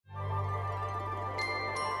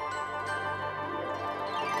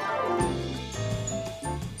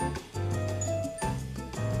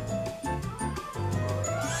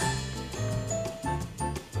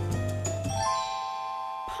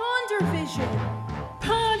PonderVision,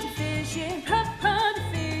 PonderVision,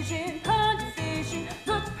 PonderVision, PonderVision,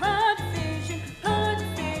 PonderVision,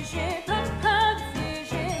 PonderVision,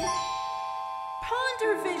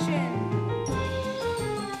 PonderVision.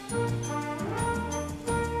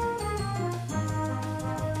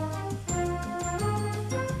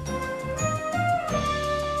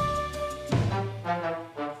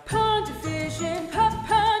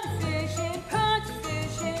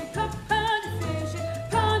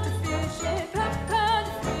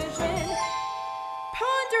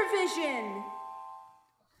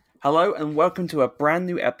 Hello and welcome to a brand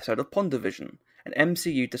new episode of PonderVision, an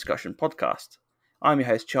MCU discussion podcast. I'm your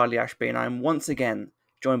host Charlie Ashby and I'm once again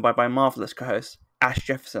joined by my marvellous co-host Ash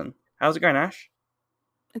Jefferson. How's it going, Ash?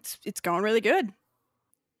 It's going really good.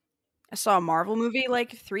 I saw a Marvel movie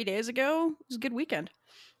like 3 days ago. It was a good weekend.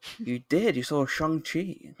 You did? You saw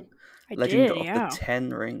Shang-Chi, I Legend did, of yeah. the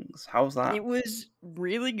Ten Rings. How's that? It was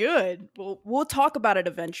really good. We'll talk about it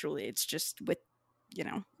eventually. It's just with,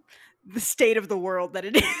 the state of the world that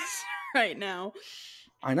it is right now.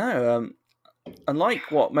 I know. Unlike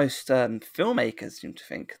what most filmmakers seem to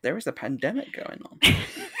think, there is a pandemic going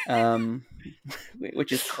on,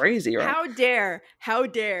 which is crazy, right? How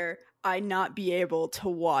dare I not be able to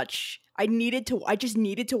watch? I just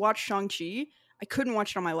needed to watch Shang-Chi. I couldn't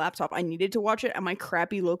watch it on my laptop. I needed to watch it at my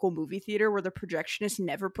crappy local movie theater where the projectionist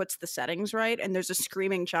never puts the settings right and there's a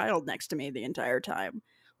screaming child next to me the entire time.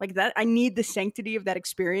 Like that, I need the sanctity of that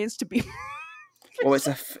experience to be... Well, it's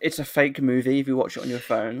a fake movie if you watch it on your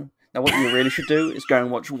phone. Now, what you really should do is go and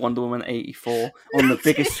watch Wonder Woman 84 on the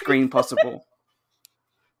biggest screen possible.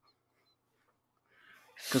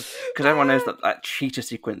 Because everyone knows that cheetah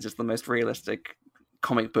sequence is the most realistic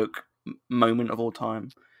comic book moment of all time.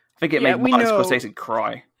 I think it made Martin Scorsese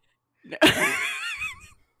cry.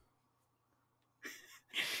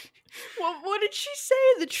 Well, what did she say?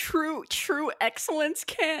 The true excellence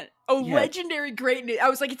can't... legendary greatness. I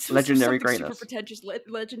was like, it's legendary greatness. Super pretentious.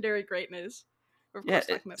 Legendary greatness. Of course,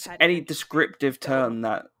 it's any descriptive term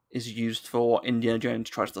that is used for what Indiana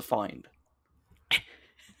Jones tries to find.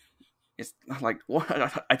 It's like, what?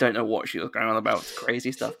 I don't know what she was going on about. It's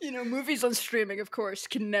crazy stuff. Movies on streaming, of course,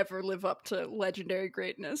 can never live up to legendary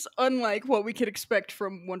greatness. Unlike what we could expect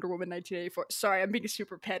from Wonder Woman 1984. Sorry, I'm being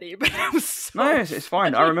super petty, but that was so... No, it's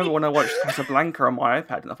fine. I remember when I watched Casablanca on my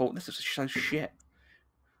iPad, and I thought, this is so shit.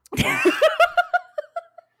 What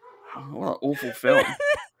an awful film.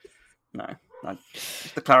 No.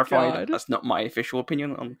 Just to clarify, that's not my official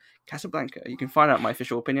opinion on Casablanca. You can find out my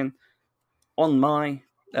official opinion on my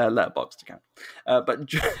Letterboxd account.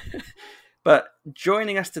 But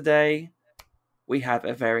joining us today, we have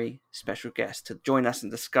a very special guest to join us and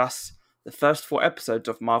discuss the first 4 episodes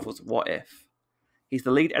of Marvel's What If. He's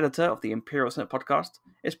the lead editor of the Imperial Senate podcast.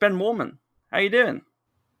 It's Ben Wahrman. How you doing?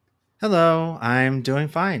 Hello, I'm doing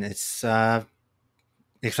fine. It's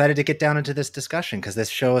excited to get down into this discussion because this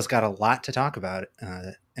show has got a lot to talk about,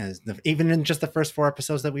 even in just the first 4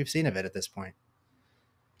 episodes that we've seen of it at this point.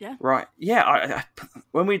 Yeah. Right. Yeah. I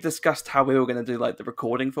when we discussed how we were going to do like the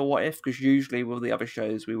recording for What If, because usually with the other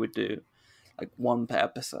shows we would do like 1 per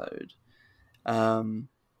episode, and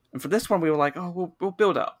for this one we were like, oh, we'll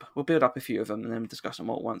build up a few of them and then discuss them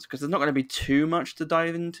all at once because there's not going to be too much to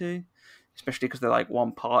dive into, especially because they're like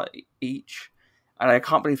 1 part each, and I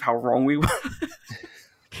can't believe how wrong we were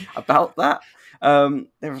about that.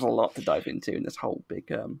 There was a lot to dive into in this whole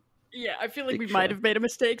big. Yeah, I feel like we might have made a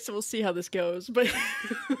mistake, so we'll see how this goes. But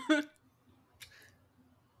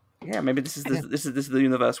yeah, maybe this is the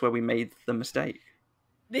universe where we made the mistake.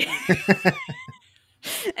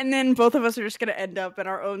 And then both of us are just going to end up in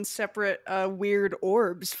our own separate weird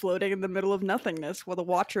orbs floating in the middle of nothingness, while the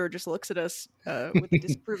watcher just looks at us with a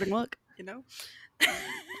disapproving look.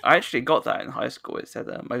 I actually got that in high school. It said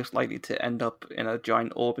most likely to end up in a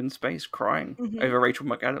giant orb in space crying over Rachel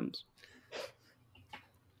McAdams.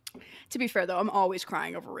 To be fair, though, I'm always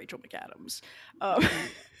crying over Rachel McAdams.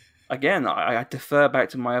 Again, I defer back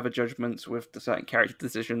to my other judgments with the certain character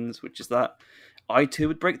decisions, which is that I too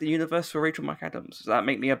would break the universe for Rachel McAdams. Does that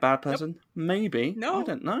make me a bad person? Nope. Maybe. No. I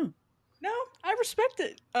don't know. No, I respect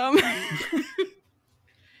it.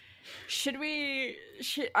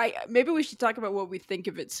 Maybe we should talk about what we think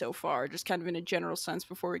of it so far, just kind of in a general sense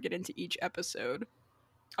before we get into each episode.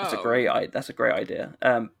 That's a great idea.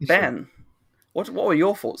 Ben, what were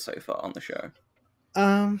your thoughts so far on the show?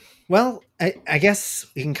 Well, I guess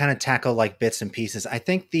we can kind of tackle like bits and pieces. I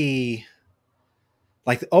think the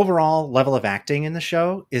overall level of acting in the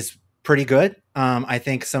show is pretty good. I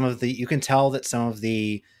think you can tell that some of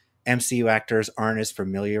the MCU actors aren't as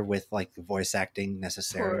familiar with like the voice acting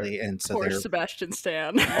necessarily, and so Poor they're Sebastian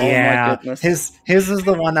Stan. Oh my yeah. goodness. His is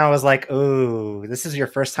the one I was like, "Ooh, this is your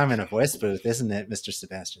first time in a voice booth, isn't it, Mr.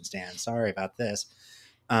 Sebastian Stan? Sorry about this."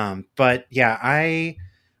 But yeah, I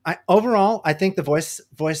overall I think the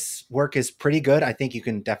voice work is pretty good. I think you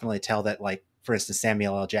can definitely tell that, like, for instance,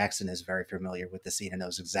 Samuel L. Jackson is very familiar with the scene and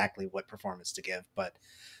knows exactly what performance to give. But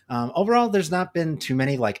overall, there's not been too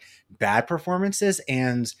many like bad performances,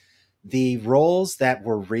 and the roles that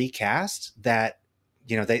were recast that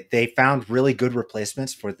they found really good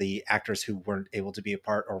replacements for the actors who weren't able to be a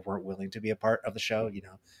part or weren't willing to be a part of the show.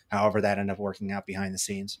 However that ended up working out behind the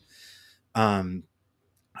scenes.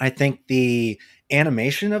 I think the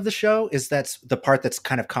animation of the show that's the part that's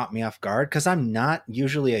kind of caught me off guard, because I'm not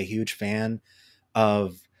usually a huge fan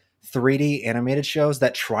of 3D animated shows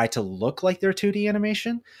that try to look like they're 2D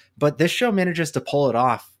animation, but this show manages to pull it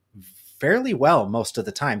off fairly well most of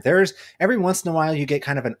the time. There's every once in a while you get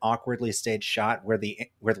kind of an awkwardly staged shot where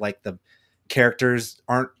like the characters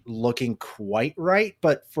aren't looking quite right,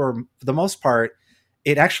 but for the most part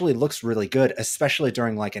it actually looks really good, especially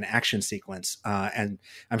during like an action sequence. And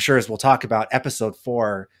I'm sure, as we'll talk about, episode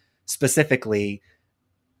 4 specifically,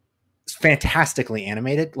 fantastically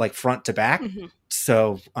animated, like front to back. Mm-hmm.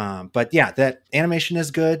 So, but yeah, that animation is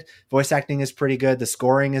good. Voice acting is pretty good. The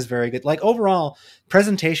scoring is very good. Like, overall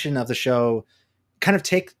presentation of the show kind of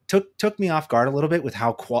took me off guard a little bit with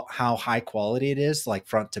how high quality it is, like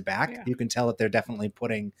front to back. Yeah. You can tell that they're definitely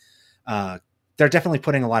putting a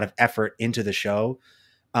lot of effort into the show,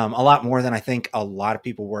 a lot more than I think a lot of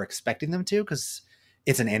people were expecting them to, because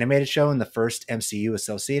it's an animated show and the first MCU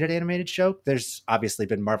associated animated show. There's obviously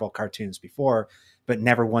been Marvel cartoons before, but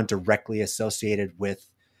never one directly associated with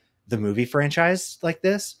the movie franchise like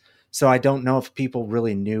this. So I don't know if people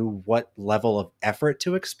really knew what level of effort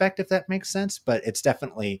to expect, if that makes sense, but it's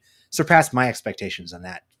definitely surpassed my expectations on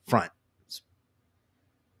that front.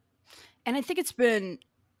 And I think it's been,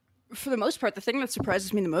 for the most part, the thing that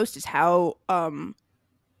surprises me the most is how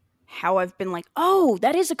I've been like, oh,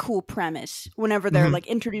 that is a cool premise whenever they're like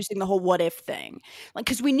introducing the whole what if thing. Like,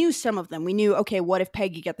 because we knew some of them. We knew, okay, what if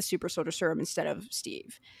Peggy got the super soldier serum instead of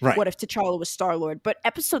Steve? Right. What if T'Challa was Star-Lord? But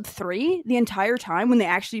episode 3, the entire time when they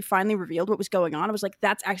actually finally revealed what was going on, I was like,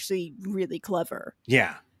 that's actually really clever.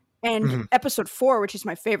 Yeah. And episode 4, which is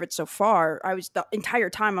my favorite so far, the entire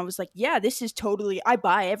time I was like, yeah, this is totally, I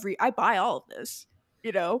buy all of this.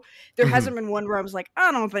 There hasn't been one where I was like,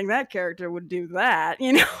 I don't think that character would do that.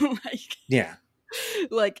 Like, yeah,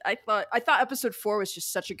 like I thought episode 4 was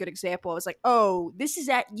just such a good example. I was like, oh, this is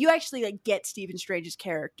you actually like get Stephen Strange's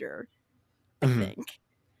character, I think.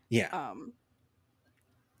 Yeah.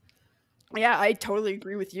 Yeah, I totally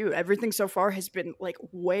agree with you. Everything so far has been like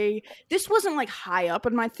this wasn't like high up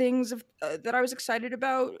on my things that I was excited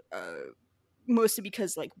about, mostly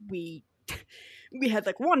because like we had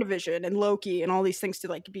like WandaVision and Loki and all these things to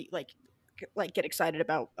like be like get excited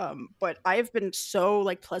about. But I have been so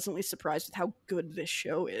like pleasantly surprised with how good this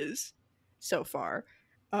show is so far.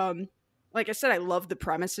 Like I said, I love the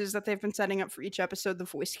premises that they've been setting up for each episode. The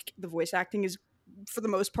voice acting is, for the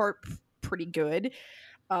most part, pretty good.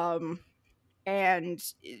 And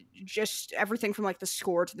just everything from like the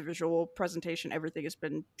score to the visual presentation, everything has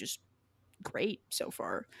been just great so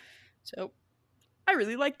far. So I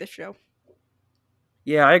really like this show.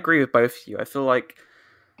 Yeah, I agree with both of you. I feel like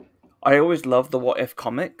I always love the What If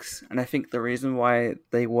comics, and I think the reason why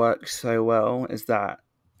they work so well is that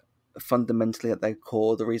fundamentally at their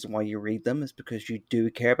core, the reason why you read them is because you do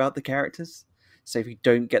care about the characters. So if you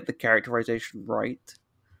don't get the characterization right,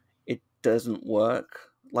 it doesn't work.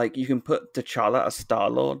 Like, you can put T'Challa as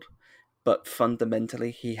Star-Lord, but fundamentally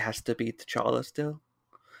he has to be T'Challa still.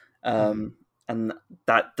 And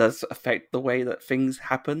that does affect the way that things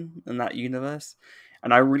happen in that universe.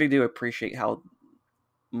 And I really do appreciate how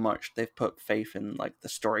much they've put faith in like the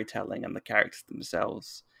storytelling and the characters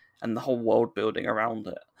themselves and the whole world building around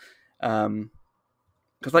it.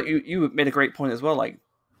 Because like you made a great point as well, like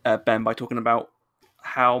Ben, by talking about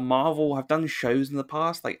how Marvel have done shows in the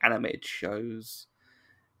past, like animated shows,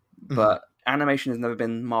 but animation has never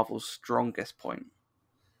been Marvel's strongest point.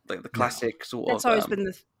 Like the classic sort of.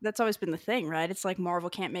 That's always been the thing, right? It's like Marvel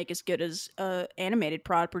can't make as good as animated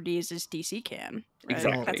properties as DC can. Right?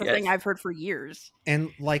 Exactly. That's a thing I've heard for years. And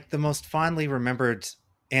like the most fondly remembered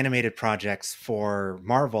animated projects for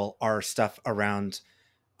Marvel are stuff around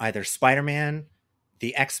either Spider-Man,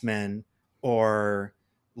 the X-Men, or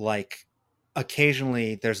like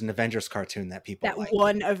occasionally there's an Avengers cartoon that people like.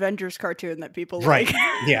 One Avengers cartoon that people right. like.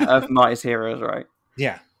 Yeah. Of Mightiest Heroes, right?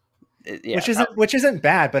 Yeah. Yeah, which isn't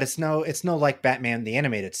bad, but it's no like Batman the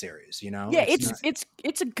animated series, you know. Yeah, not,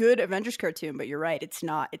 it's a good Avengers cartoon, but you're right. It's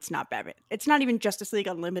not Batman. It's not even Justice League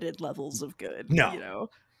Unlimited levels of good. No. You know.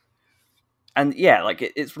 and yeah, like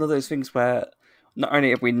it's one of those things where not only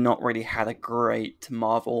have we not really had a great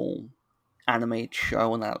Marvel animated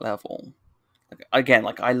show on that level. Like, again,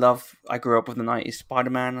 like I grew up with the 90s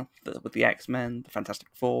Spider-Man, with the X-Men, the Fantastic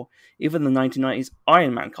Four, even the 1990s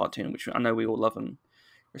Iron Man cartoon, which I know we all love and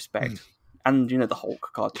respect, and the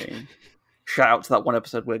Hulk cartoon. Shout out to that one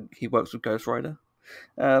episode where he works with Ghost Rider.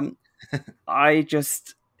 But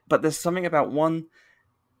there's something about one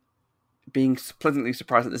being pleasantly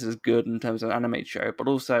surprised that this is good in terms of an animated show, but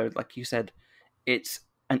also, like you said, it's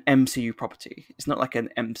an MCU property. It's not like an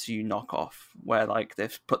MCU knockoff where like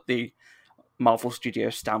they've put the Marvel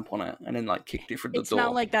Studios stamp on it and then like kicked it through the door. It's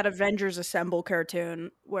not like that Avengers Assemble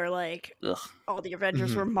cartoon where like all the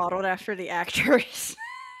Avengers were modeled after the actors.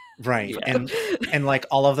 Right. Yeah. And like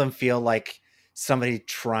all of them feel like somebody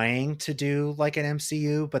trying to do like an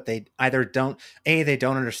MCU, but they either don't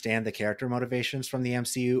understand the character motivations from the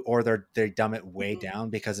MCU, or they dumb it way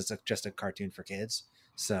down because it's just a cartoon for kids.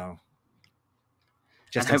 So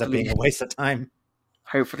just ends up being a waste of time.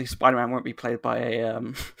 Hopefully Spider-Man won't be played by a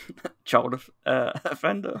child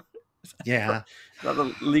offender. Yeah. Is that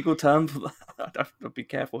the legal term for that? I have to be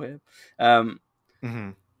careful here.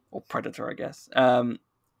 Or predator, I guess.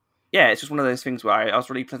 Yeah, it's just one of those things where I was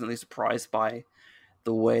really pleasantly surprised by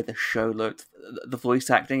the way the show looked. The voice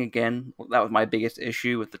acting, again, that was my biggest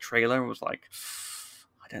issue with the trailer. It was like,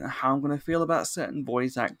 I don't know how I'm going to feel about certain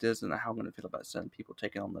voice actors and how I'm going to feel about certain people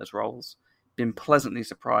taking on those roles. Been pleasantly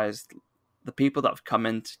surprised. The people that have come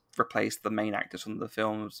in to replace the main actors from the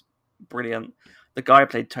films, brilliant. The guy who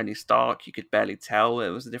played Tony Stark, you could barely tell it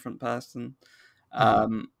was a different person.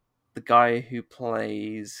 The guy who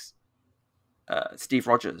plays Steve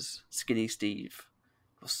Rogers, Skinny Steve,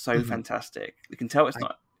 was so fantastic. You can tell it's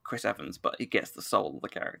not Chris Evans, but he gets the soul of the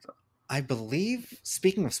character. I believe,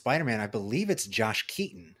 speaking of Spider-Man, I believe it's Josh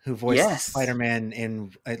Keaton who voiced Spider-Man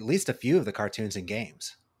in at least a few of the cartoons and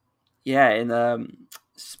games. Yeah, in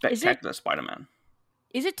Spectacular Spider-Man.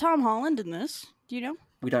 Is it Tom Holland in this? Do you know?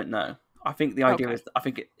 We don't know. I think the idea is, I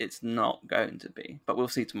think it's not going to be, but we'll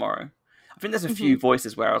see tomorrow. I think there's a few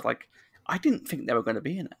voices where I was like, I didn't think they were going to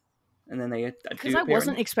be in it. And then they because I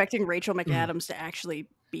wasn't expecting Rachel McAdams to actually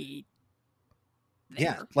be there.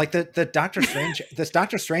 Yeah, like the Doctor Strange this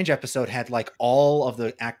Doctor Strange episode had like all of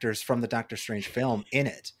the actors from the Doctor Strange film in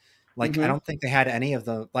it. Like I don't think they had any of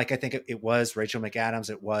the I think it was Rachel McAdams,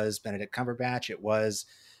 it was Benedict Cumberbatch, it was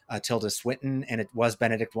Tilda Swinton, and it was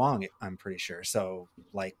Benedict Wong, I'm pretty sure. So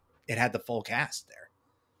like it had the full cast there.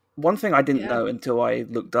 One thing I didn't know until I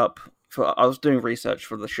looked up I was doing research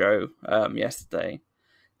for the show yesterday.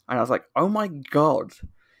 And I was like, oh my god.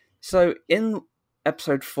 So in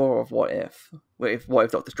episode 4 of What If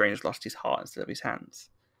Doctor Strange lost his heart instead of his hands,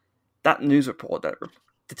 that news report that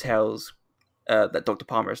details that Dr.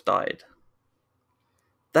 Palmer has died,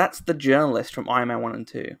 that's the journalist from Iron Man 1 and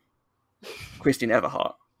 2, Christine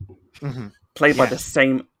Everhart, played by the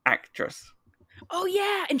same actress. Oh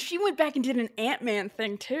yeah, and she went back and did an Ant-Man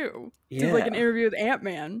thing too. Yeah. Did like an interview with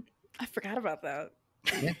Ant-Man. I forgot about that.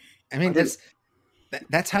 Yeah. I mean,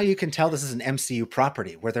 that's how you can tell this is an MCU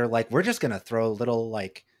property, where they're like, we're just gonna throw little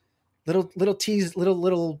tease,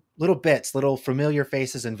 little bits, little familiar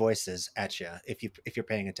faces and voices at you if you're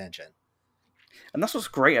paying attention. And that's what's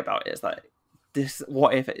great about it, is that this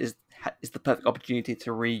What If is the perfect opportunity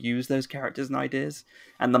to reuse those characters and ideas,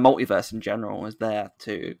 and the multiverse in general is there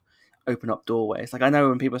to open up doorways. Like I know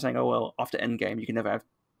when people are saying, "Oh well, after Endgame you can never have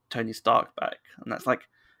Tony Stark back," and that's like,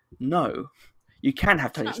 no. You can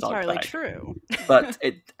have Tony Stark entirely back, true, but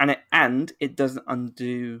it doesn't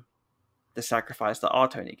undo the sacrifice that our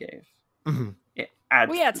Tony gave. It adds.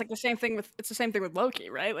 Well, yeah, it's the same thing with Loki,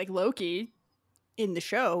 right? Like Loki in the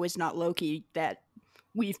show is not Loki that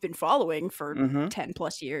we've been following for 10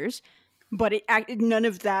 plus years, but none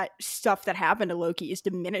of that stuff that happened to Loki is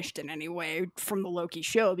diminished in any way from the Loki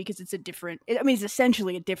show because it's it's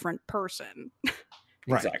essentially a different person.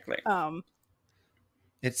 Right. Exactly.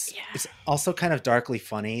 It's also kind of darkly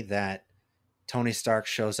funny that Tony Stark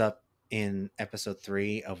shows up in episode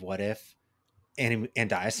 3 of What If and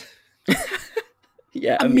dies.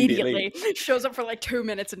 Yeah, immediately shows up for like 2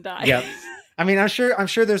 minutes and dies. Yeah, I mean, I'm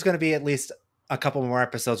sure there's going to be at least a couple more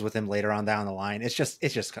episodes with him later on down the line. It's just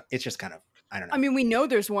kind of, I don't know. I mean, we know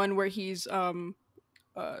there's one where he's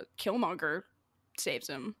Killmonger saves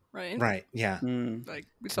him, right? Right. Yeah. Like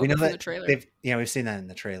we saw that in the trailer. We've seen that in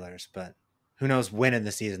the trailers, but who knows when in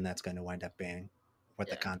the season that's going to wind up being, what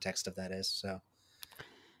the context of that is. So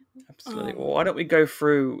Absolutely. Well, why don't we go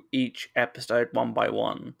through each episode one by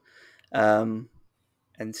one, and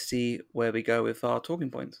see where we go with our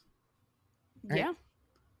talking points. Yeah.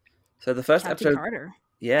 So the first Captain episode, Carter.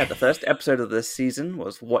 the first episode of this season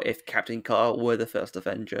was "What if Captain Carter were the first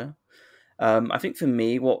Avenger?" I think for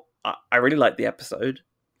me, I really liked the episode.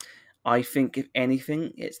 I think, if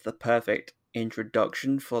anything, it's the perfect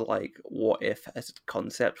introduction for like what if as a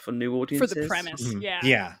concept for new audiences. For the premise,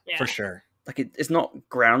 Yeah, for sure. Like it's not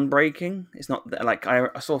groundbreaking. It's not like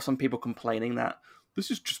I saw some people complaining that this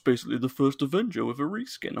is just basically the first Avenger with a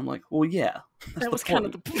reskin. I'm like, well, yeah, that was kind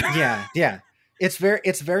of the yeah. It's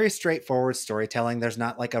very straightforward storytelling. There's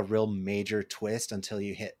not like a real major twist until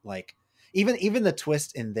you hit like even the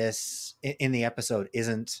twist in the episode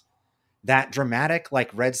isn't that dramatic. Like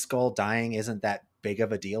Red Skull dying isn't that big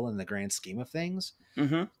of a deal in the grand scheme of things.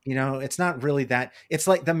 Mm-hmm. You know, it's not really that. It's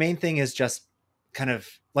like the main thing is just kind of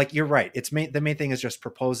like, you're right. The main thing is just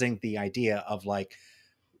proposing the idea of like,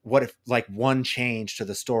 what if like one change to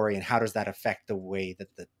the story and how does that affect the way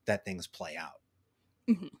that things play out?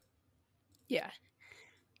 Mm-hmm. Yeah.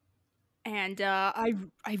 And I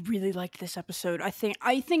really liked this episode. I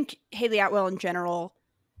think Haley Atwell in general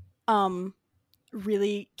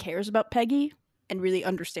really cares about Peggy and really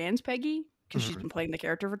understands Peggy because she's been playing the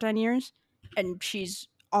character for 10 years, and she's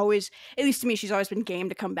always, at least to me, she's always been game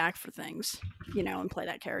to come back for things, you know, and play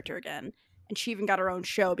that character again. And she even got her own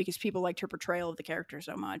show because people liked her portrayal of the character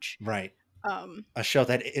so much. Right. A show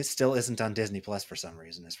that it still isn't on Disney Plus for some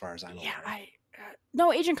reason, as far as I'm aware.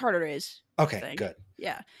 No, Agent Carter is. Okay, good.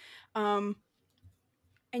 Yeah. And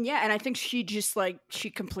I think she just like, she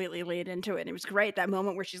completely laid into it. And it was great. That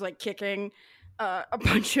moment where she's like kicking a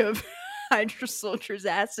bunch of Hydra soldiers'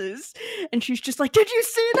 asses. And she's just like, did you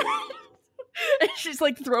see that? And she's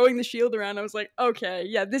like throwing the shield around. I was like, okay,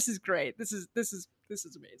 yeah, this is great. This is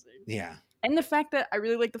amazing. Yeah. And the fact that I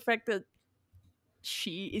really like the fact that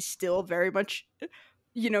she is still very much,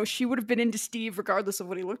 you know, she would have been into Steve regardless of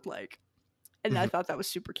what he looked like. And I thought that was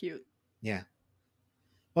super cute. Yeah.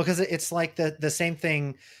 Well, because it's like the same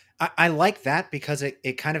thing. I like that because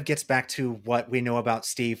it kind of gets back to what we know about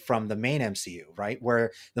Steve from the main MCU, right?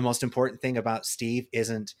 Where the most important thing about Steve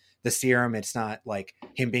isn't the serum. It's not like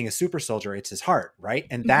him being a super soldier. It's his heart, right?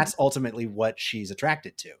 And that's ultimately what she's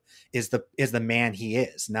attracted to is the man he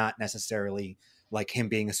is, not necessarily like him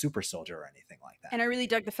being a super soldier or anything like that. And I really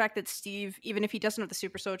dug the fact that Steve, even if he doesn't have the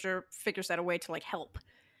super soldier, figures out a way to like help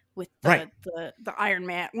with the Iron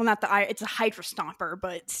Man. Well, not the Iron. It's a Hydra Stomper,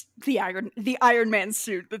 but the Iron Man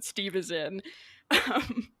suit that Steve is in.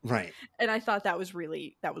 Right. And I thought that was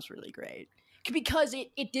really great because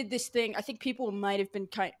it did this thing. I think people might have been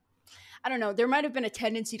I don't know. There might have been a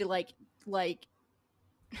tendency to like.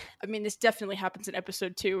 I mean, this definitely happens in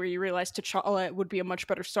episode 2 where you realize T'Challa would be a much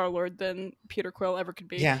better Star-Lord than Peter Quill ever could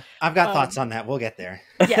be. Yeah, I've got thoughts on that. We'll get there.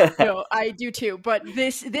 Yeah, no, I do too. But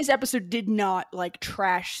this episode did not like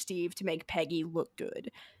trash Steve to make Peggy look good.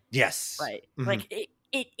 Yes. Right. Like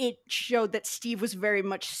it showed that Steve was very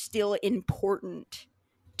much still important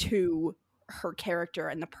to her character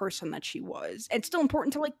and the person that she was. And still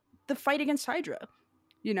important to like the fight against Hydra,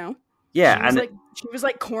 you know? Yeah, she was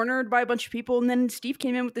like cornered by a bunch of people, and then Steve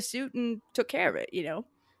came in with the suit and took care of it. You know.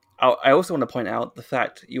 I also want to point out the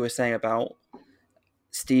fact you were saying about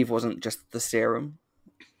Steve wasn't just the serum,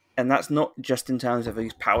 and that's not just in terms of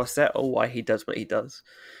his power set or why he does what he does,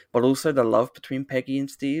 but also the love between Peggy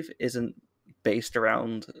and Steve isn't based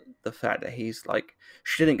around the fact that he's like,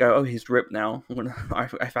 she didn't go, oh, he's ripped now. I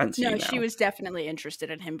fancy you now. No, she was definitely interested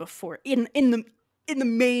in him before in the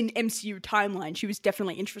main MCU timeline. She was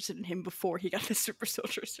definitely interested in him before he got the super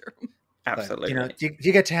soldier serum. Absolutely. But,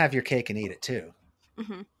 you get to have your cake and eat it too.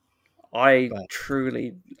 Mm-hmm. I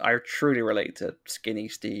truly relate to skinny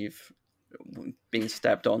Steve being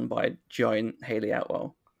stepped on by giant Haley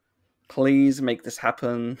Atwell. Please make this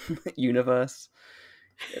happen, universe.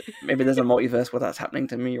 Maybe there's a multiverse where that's happening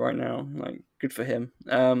to me right now. Like, good for him.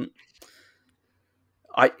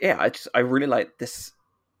 I really like this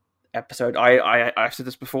episode. I've said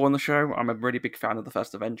this before on the show. I'm a really big fan of the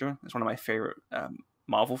first Avenger. It's one of my favorite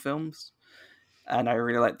Marvel films, and I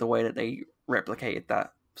really like the way that they replicated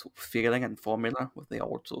that sort of feeling and formula with the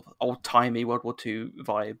old timey World War II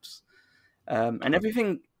vibes, and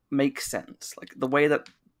everything makes sense. Like the way that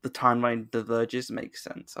the timeline diverges makes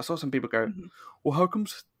sense. I saw some people go, "Well, how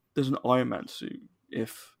comes there's an Iron Man suit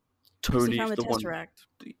if Tony's the one?"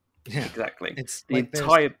 Yeah, exactly. It's the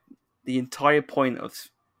entire point of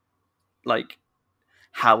like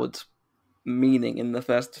Howard's meaning in the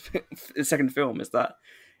second film is that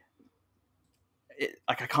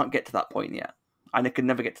I can't get to that point yet, and I could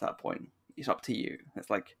never get to that point. It's up to you. It's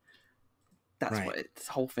like that's Right. what this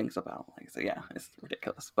whole thing's about. Like, so yeah, it's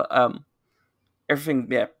ridiculous. But everything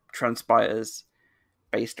transpires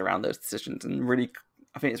based around those decisions, and really,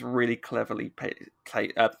 I think it's really cleverly I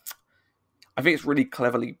think it's really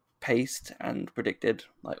cleverly paced and predicted,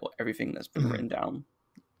 like everything that's been written down.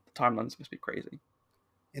 The timeline's supposed to be crazy.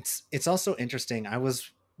 It's also interesting. I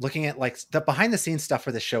was looking at like the behind the scenes stuff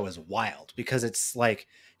for the show is wild because it's like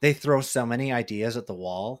they throw so many ideas at the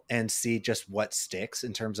wall and see just what sticks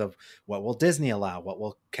in terms of what will Disney allow, what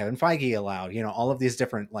will Kevin Feige allow, all of these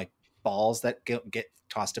different like balls that get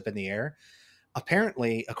tossed up in the air.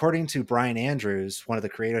 Apparently, according to Brian Andrews, one of the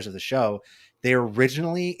creators of the show, they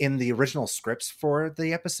originally in the original scripts for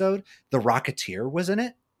the episode, the Rocketeer was in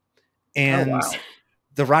it. And wow.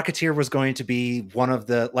 the Rocketeer was going to be one of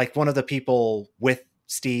the people with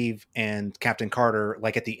Steve and Captain Carter,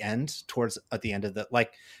 like at the end of the,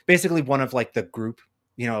 like basically one of like the group,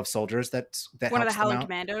 of soldiers that One of the helps them Howling out.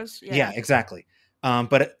 Commandos. Yeah, exactly.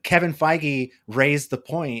 But Kevin Feige raised the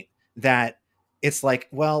point that it's like,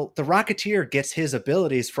 well, the Rocketeer gets his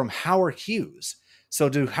abilities from Howard Hughes. So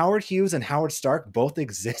do Howard Hughes and Howard Stark both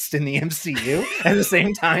exist in the MCU at the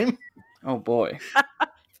same time? Oh boy.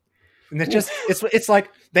 And it's like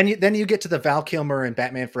then you get to the Val Kilmer and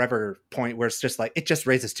Batman Forever point where it's just like it just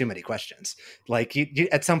raises too many questions. Like you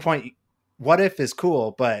at some point, what if is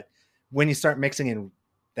cool, but when you start mixing in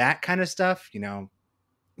that kind of stuff,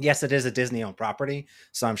 yes, it is a Disney owned property,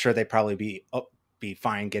 so I'm sure they'd probably be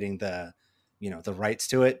fine getting the the rights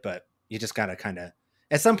to it, but you just gotta kind of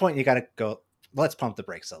at some point you gotta go. Let's pump the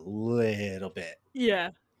brakes a little bit.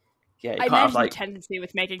 Yeah. Yeah, I imagine the tendency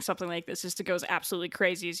with making something like this is to go as absolutely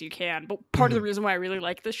crazy as you can. But part of the reason why I really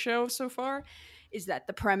like this show so far is that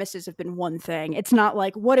the premises have been one thing. It's not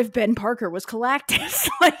like, what if Ben Parker was Galactus?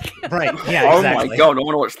 Right. Yeah. Oh exactly. my god, I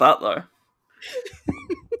want to watch that though.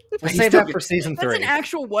 We'll save that for season 3. That's an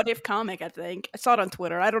actual what if comic, I think. I saw it on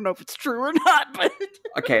Twitter. I don't know if it's true or not, but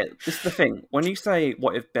Okay, this is the thing. When you say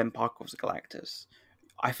what if Ben Parker was a Galactus,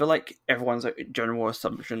 I feel like everyone's general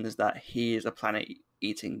assumption is that he is a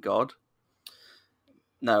planet-eating god.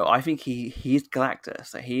 No, I think he's Galactus.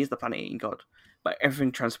 So he's the planet-eating god, but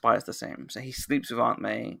everything transpires the same. So he sleeps with Aunt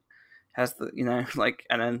May, has the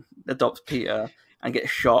and then adopts Peter and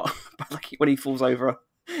gets shot. But like when he falls over,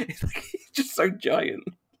 it's like he's just so giant.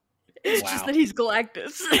 it's just that he's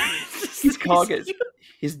Galactus.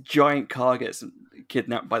 His giant car gets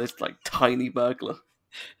kidnapped by this like tiny burglar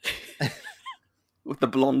with the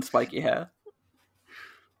blonde spiky hair.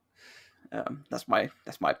 That's my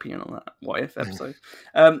opinion on that what if episode.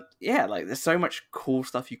 There's so much cool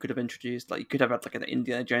stuff you could have introduced. Like you could have had like an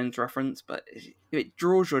Indiana Jones reference, but if it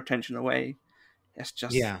draws your attention away, it's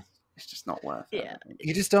just not worth it. Yeah.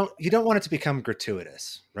 You don't want it to become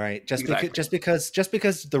gratuitous, right? Exactly. Just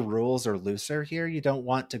because the rules are looser here, you don't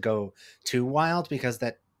want to go too wild because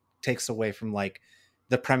that takes away from like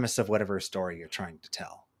the premise of whatever story you're trying to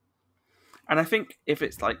tell. And I think if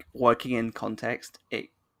it's like working in context, it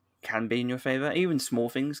can be in your favor. Even small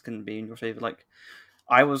things can be in your favor. Like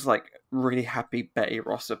I was like really happy Betty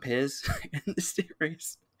Ross appears in the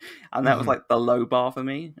series, and that was like the low bar for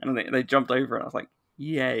me. And they jumped over it. I was like,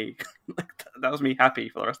 yay! That was me happy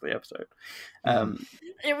for the rest of the episode.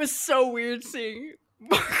 It was so weird seeing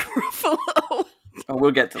Mark Ruffalo. Oh,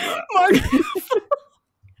 we'll get to that. Mark Ruffalo.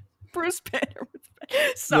 Bruce Banner.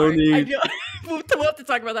 Sorry, we'll have to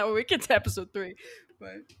talk about that when we get to episode 3.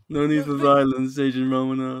 But, no need for violence, Agent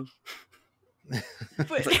Romanov.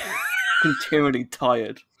 but Continually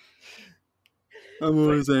tired. I'm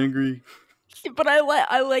always angry. But I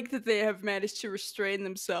like that they have managed to restrain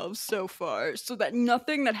themselves so far, so that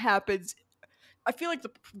nothing that happens. I feel like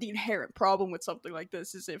the inherent problem with something like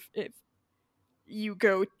this is if you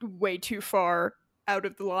go way too far out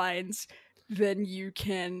of the lines, then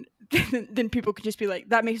then people can just be like,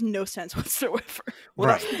 that makes no sense whatsoever.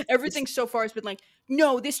 Right. Everything so far has been like,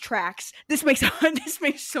 no, this tracks. This makes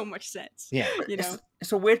so much sense. Yeah.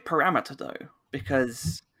 It's a weird parameter though,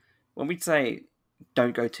 because when we say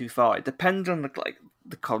don't go too far, it depends on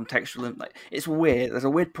the contextual. Like it's weird. There's a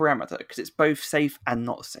weird parameter because it's both safe and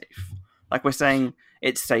not safe. Like we're saying,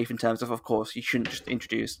 it's safe in terms of course, you shouldn't just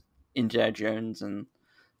introduce Indiana Jones and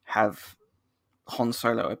have Han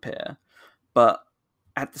Solo appear. But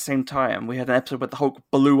at the same time, we had an episode where the Hulk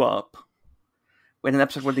blew up. We had an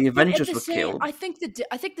episode where the Avengers were killed. I think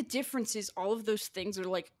the difference is all of those things are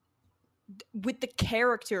like with the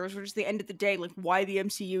characters, which is the end of the day, like why the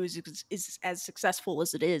MCU is as successful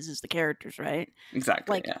as it is the characters, right?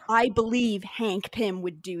 Exactly. Like yeah. I believe Hank Pym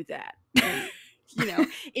would do that.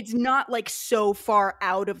 It's not like so far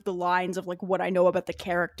out of the lines of like what I know about the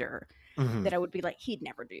character that I would be like, he'd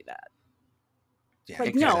never do that. Yeah, Like,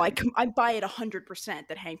 Exactly. no, I buy it 100%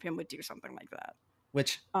 that Hank Pym would do something like that.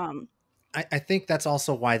 which Um, I think that's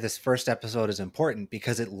also why this first episode is important,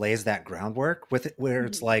 because it lays that groundwork with it, where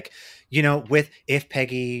it's Mhm. like, with if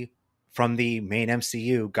Peggy from the main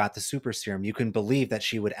MCU got the super serum, you can believe that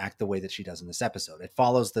she would act the way that she does in this episode. It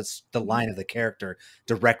follows the line of the character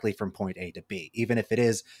directly from point A to B, even if it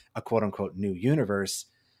is a quote unquote new universe.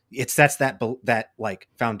 It sets that like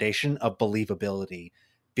foundation of believability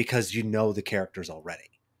because the characters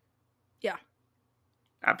already. yeah.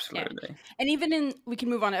 Absolutely. And even we can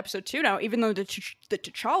move on to episode 2 now, even though the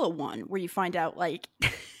T'Challa one, where you find out that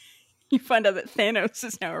Thanos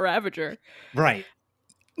is now a Ravager. Right.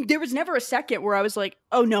 There was never a second where I was like,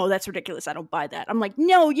 oh no, that's ridiculous. I don't buy that. I'm like,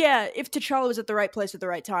 no, yeah, if T'Challa was at the right place at the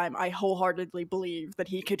right time, I wholeheartedly believe that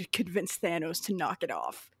he could convince Thanos to knock it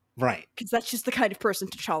off. Right. Because that's just the kind of person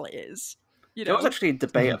T'Challa is. There was actually a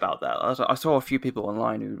debate Mhm. about that. I saw a few people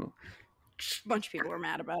online who A bunch of people were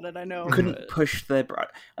mad about it, I know. couldn't but- push their bro.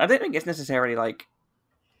 I don't think it's necessarily like.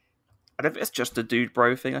 I don't think it's just a dude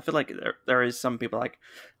bro thing. I feel like there is some people like.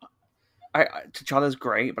 T'Challa's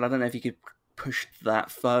great, but I don't know if you could push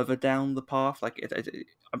that further down the path. Like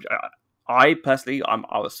I personally,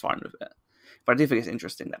 I was fine with it, but I do think it's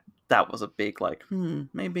interesting that was a big like,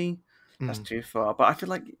 maybe that's Mhm. too far. But I feel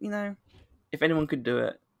like if anyone could do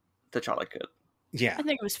it, T'Challa could. Yeah. I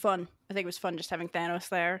think it was fun. I think it was fun just having Thanos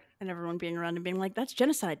there and everyone being around and being like, that's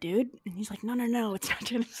genocide, dude. And he's like, no, it's not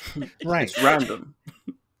genocide. Right. It's random.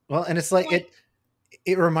 Well, and it's like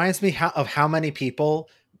it reminds me of how many people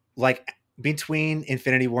like between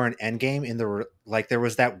Infinity War and Endgame there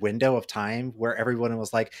was that window of time where everyone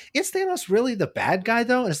was like, "Is Thanos really the bad guy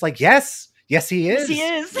though?" And it's like, yes, he is. Yes, he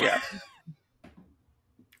is. Yeah.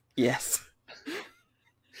 Yes.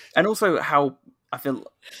 And also how I feel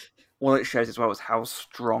what it shows as well is how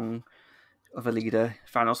strong of a leader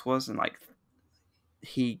Thanos was, and like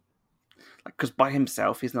because by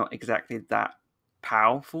himself he's not exactly that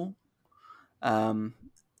powerful.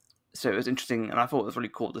 So it was interesting, and I thought it was really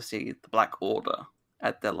cool to see the Black Order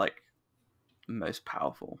at their like most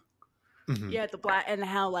powerful. Mhm. Yeah, the black and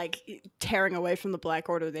how like tearing away from the Black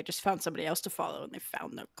Order, they just found somebody else to follow, and they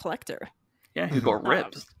found the Collector. Yeah, who got Um,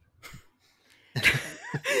 ribs?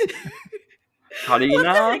 How do you What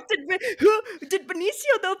the know? heck did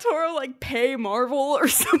Benicio del Toro like pay Marvel or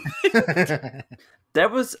something? There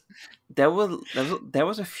was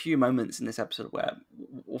a few moments in this episode where,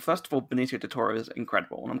 well, first of all, Benicio del Toro is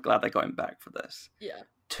incredible, and I'm glad they got him back for this. Yeah.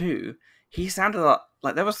 Two, he sounded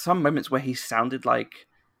like there was some moments where he sounded like,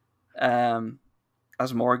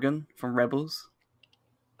 as Morgan from Rebels.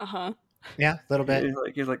 Uh-huh. Yeah, a little bit.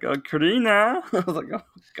 He was like, oh, Karina. I was like, oh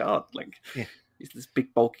god, like Yeah. he's this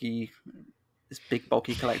big bulky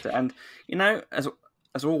collector, and as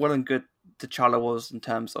all well and good T'Challa was in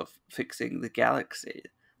terms of fixing the galaxy,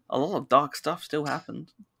 a lot of dark stuff still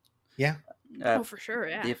happened. Yeah. Oh, for sure,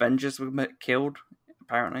 yeah. The Avengers were killed,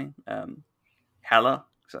 apparently. Hela,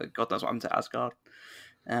 so God knows what happened to Asgard.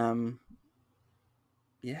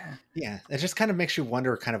 Yeah. Yeah, it just kind of makes you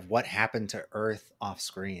wonder kind of what happened to Earth off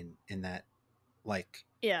screen in that like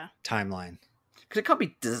Yeah. timeline. Because it can't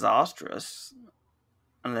be disastrous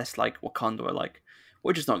unless like Wakanda are like,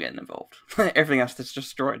 we're just not getting involved. Everything else is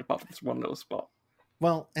destroyed apart from this one little spot.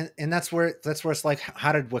 Well, and that's where it's like,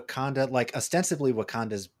 how did Wakanda, like ostensibly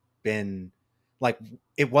Wakanda's been like,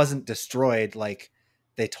 it wasn't destroyed like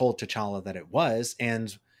they told T'Challa that it was,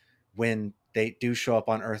 and when they do show up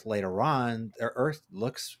on Earth later on, their Earth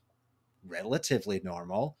looks relatively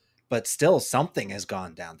normal, but still something has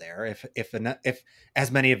gone down there. If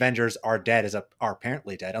as many Avengers are dead as are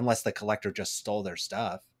apparently dead, unless the Collector just stole their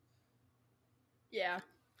stuff. Yeah.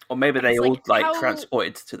 Or maybe they It's all like, how-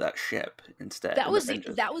 transported to that ship instead. That in was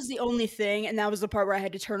Avengers. that was the only thing, and that was the part where I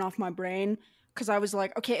had to turn off my brain because I was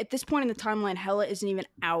like, okay, at this point in the timeline, Hela isn't even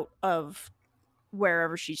out of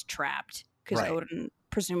wherever she's trapped because Right. Odin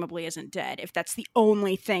presumably isn't dead. If that's the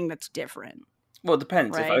only thing that's different, Well, it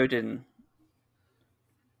depends. If Right. Odin,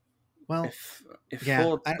 Well, if yeah,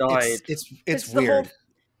 Thor I- died, it's the weird.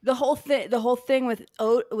 the whole thing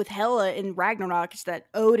with Hela in Ragnarok is that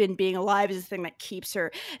Odin being alive is the thing that keeps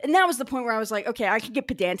her. And that was the point where I was like, okay, I could get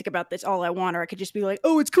pedantic about this all I want, or I could just be like,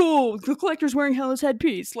 oh, it's cool. The Collector's wearing Hela's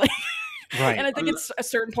headpiece. Like, Right. and I think it's a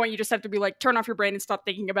certain point you just have to be like, turn off your brain and stop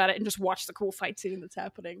thinking about it and just watch the cool fight scene that's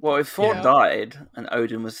happening. well, if Thor Yeah. died and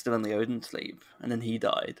Odin was still in the Odin sleep, and then he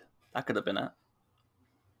died, that could have been it.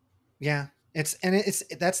 Yeah, that's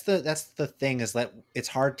the thing, is that it's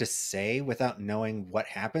hard to say without knowing what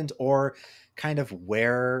happened or kind of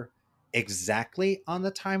where exactly on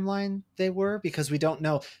the timeline they were, because we don't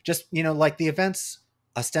know. Just like the events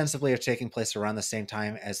ostensibly are taking place around the same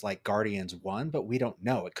time as like Guardians 1, but we don't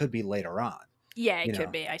know. It could be later on. Yeah, it You could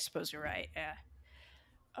know. be. I suppose you're right. Yeah.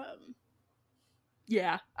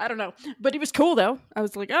 Yeah, I don't know, but it was cool though. I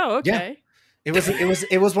was like, oh, okay. It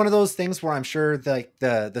was one of those things where I'm sure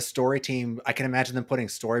the story team, I can imagine them putting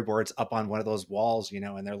storyboards up on one of those walls, you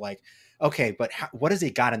know, and they're like, okay, but what has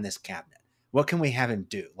he got in this cabinet? What can we have him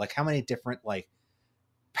do? Like, how many different like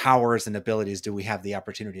powers and abilities do we have the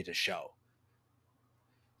opportunity to show?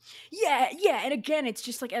 Yeah, and again, it's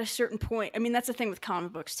just like at a certain point. I mean, that's the thing with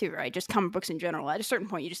comic books too, right? Just comic books in general. At a certain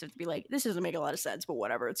point, you just have to be like, this doesn't make a lot of sense, but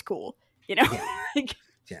whatever, it's cool, you know? Yeah. Like,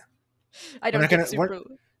 Yeah. I don't get super.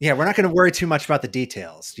 We're not going to worry too much about the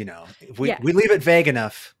details, you know. If we leave it vague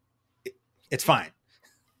enough, it's fine.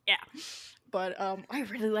 Yeah, but I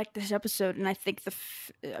really like this episode, and I think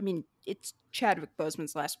it's Chadwick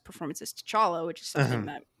Boseman's last performance as T'Challa, which is something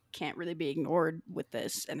that can't really be ignored with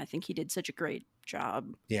this, and I think he did such a great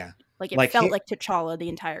job. Yeah, like it felt like T'Challa the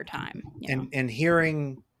entire time. And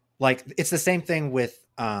hearing like it's the same thing with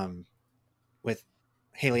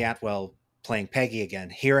Haley Atwell playing Peggy again,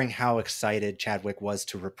 hearing how excited Chadwick was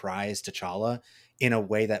to reprise T'Challa in a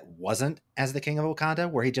way that wasn't as the King of Wakanda,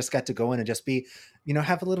 where he just got to go in and just be, you know,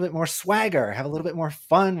 have a little bit more swagger, have a little bit more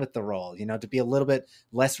fun with the role, you know, to be a little bit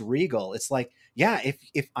less regal. It's like, yeah,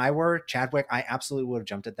 if I were Chadwick, I absolutely would have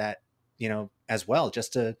jumped at that, you know, as well,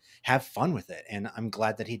 just to have fun with it. And I'm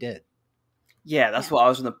glad that he did. Yeah, that's what I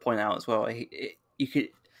was going to point out as well.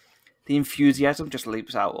 The enthusiasm just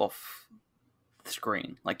leaps out off the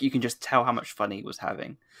screen. Like, you can just tell how much fun he was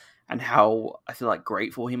having, and how I feel like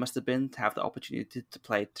grateful he must have been to have the opportunity to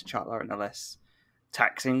play T'Challa in a less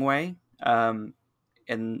taxing way in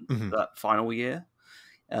that final year,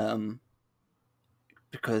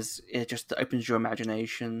 because it just opens your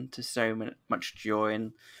imagination to so much joy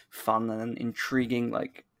and fun and intriguing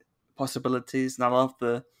like possibilities. And I love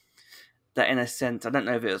that in a sense, I don't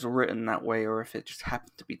know if it was written that way or if it just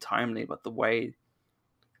happened to be timely, but the way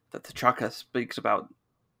that T'Chaka speaks about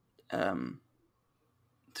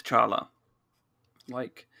T'Challa,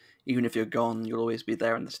 like, even if you're gone, you'll always be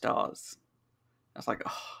there in the stars. That's like,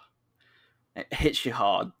 it hits you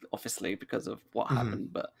hard, obviously, because of what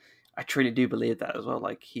happened, but I truly do believe that as well.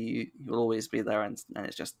 Like, he will always be there, and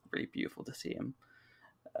it's just really beautiful to see him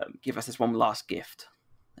give us this one last gift.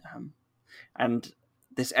 And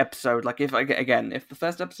this episode, like, if the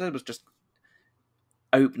first episode was just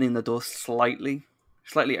opening the door slightly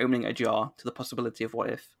opening ajar to the possibility of what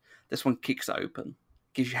if, this one kicks it open,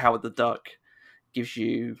 gives you Howard the Duck, gives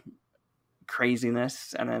you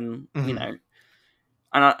craziness, and then you know,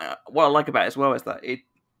 and what I like about it as well is that it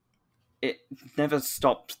never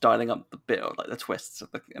stops dialing up the bit of like the twists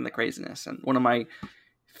and the craziness. And one of my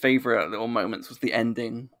favorite little moments was the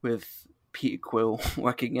ending with Peter Quill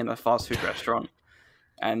working in a fast food restaurant,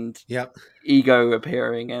 and Ego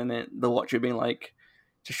appearing, and the Watcher being like,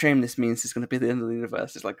 "It's a shame this means it's going to be the end of the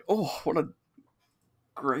universe." It's like, oh, what a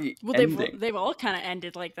great ending. They've all kind of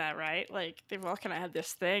ended like that, right? Like, they've all kind of had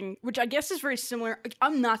this thing, which I guess is very similar.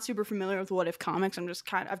 I'm not super familiar with What If comics.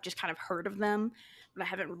 I've just kind of heard of them, but I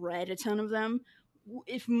haven't read a ton of them.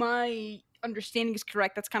 If my understanding is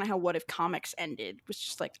correct, that's kind of how What If comics ended. It was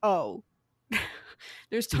just like, oh,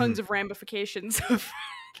 there's tons of ramifications of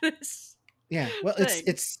this. Yeah, well,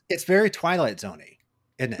 it's very Twilight Zone-y,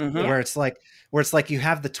 isn't it? Where it's like you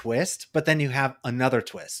have the twist, but then you have another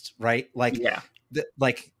twist, right? Like,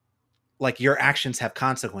 like your actions have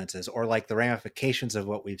consequences, or like the ramifications of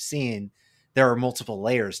what we've seen, there are multiple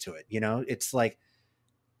layers to it. You know, it's like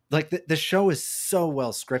the show is so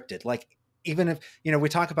well scripted. Like, even if, you know, we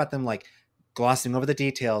talk about them like glossing over the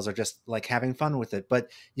details or just like having fun with it,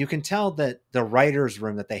 but you can tell that the writer's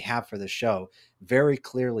room that they have for the show very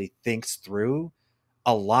clearly thinks through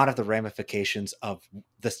a lot of the ramifications of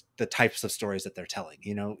the types of stories that they're telling.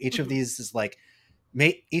 You know, each of these is like,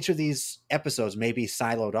 each of these episodes may be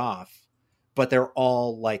siloed off, but they're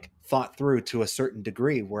all like thought through to a certain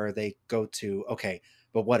degree, where they go to, okay,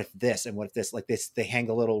 but what if this, and what if this, like this, they hang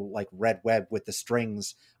a little like red web with the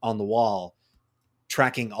strings on the wall,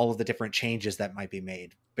 tracking all of the different changes that might be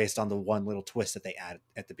made based on the one little twist that they add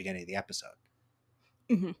at the beginning of the episode.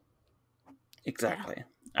 Exactly.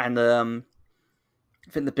 And I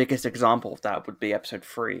think the biggest example of that would be episode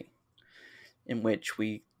 3, in which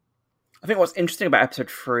I think what's interesting about episode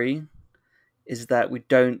 3 is that we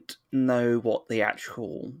don't know what the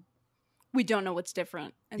actual... We don't know what's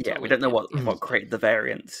different. We don't know what created the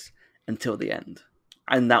variance until the end.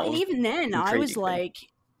 And that was... even then, I was like...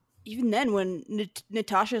 Even then, when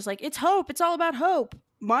Natasha's like, it's Hope, it's all about Hope.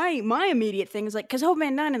 My immediate thing is like, because Hope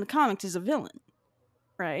Van Dyne in the comics is a villain,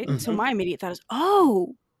 right? So my immediate thought is,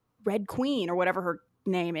 oh, Red Queen, or whatever her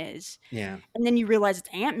name is. Yeah. And then you realize it's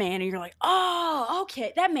Ant-Man, and you're like, oh,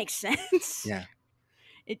 okay, that makes sense. Yeah.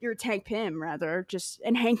 You're Hank Pym, rather.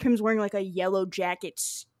 And Hank Pym's wearing like a Yellow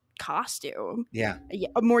Jacket's costume. Yeah.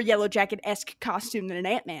 A more Yellow Jacket-esque costume than an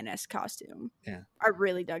Ant-Man-esque costume. Yeah. I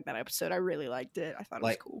really dug that episode. I really liked it. I thought it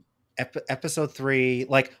was cool. Episode 3,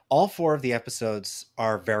 like all 4 of the episodes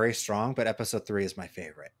are very strong, but episode 3 is my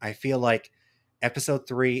favorite. I feel like episode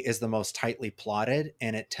 3 is the most tightly plotted,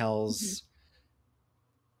 and it tells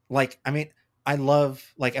I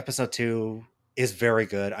love episode 2 is very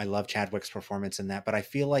good. I love Chadwick's performance in that, but I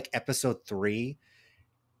feel like episode 3,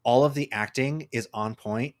 all of the acting is on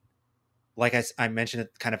point. Like I mentioned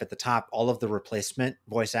it kind of at the top, all of the replacement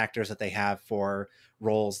voice actors that they have for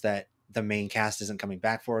roles that the main cast isn't coming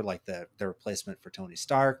back for, like the replacement for Tony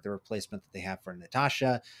Stark, the replacement that they have for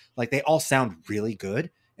Natasha, like they all sound really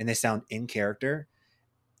good and they sound in character.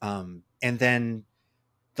 And then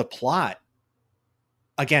the plot,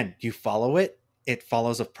 again, you follow it. It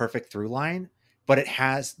follows a perfect through line, but it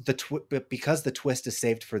has because the twist is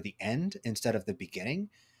saved for the end instead of the beginning.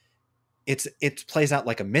 It plays out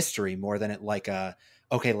like a mystery more than it like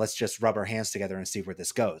okay, let's just rub our hands together and see where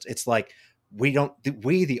this goes. It's like we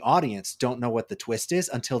the audience don't know what the twist is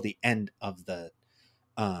until the end of the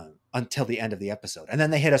episode, and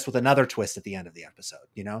then they hit us with another twist at the end of the episode.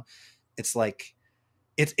 It's like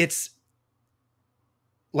it's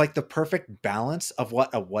like the perfect balance of what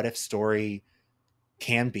a what if story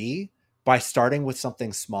can be, by starting with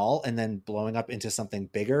something small and then blowing up into something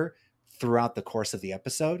bigger throughout the course of the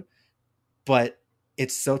episode. But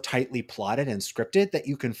it's so tightly plotted and scripted that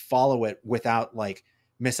you can follow it without like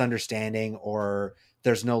misunderstanding, or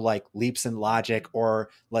there's no like leaps in logic, or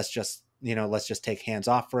let's just take hands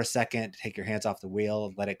off for a second, take your hands off the wheel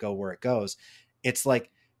and let it go where it goes. It's like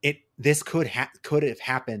this could have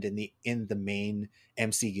happened in the main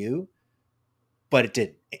MCU, but it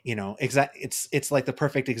didn't. It's like the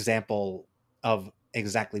perfect example of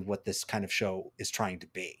exactly what this kind of show is trying to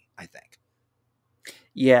be, I think.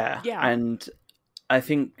 Yeah. And I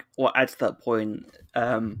think what adds to that point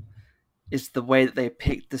is the way that they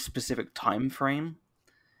picked the specific time frame.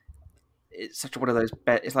 It's such one of those.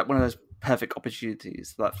 It's like one of those perfect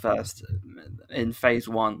opportunities. That first in Phase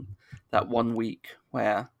 1, that 1 week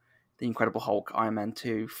where the Incredible Hulk, Iron Man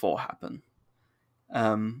 2, 4 happen.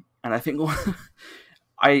 And I think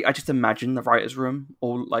I just imagine the writers' room,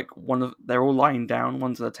 all like they're all lying down,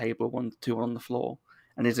 one's on the table, two on the floor,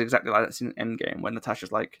 and it's exactly like that scene in Endgame when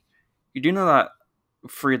Natasha's like, "You do know that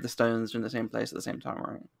 3 of the stones are in the same place at the same time,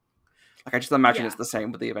 right?" Like I just imagine it's the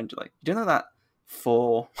same with the Avenger. Like, you do know that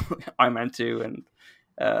 4, Iron Man 2, and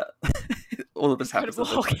all of this happens.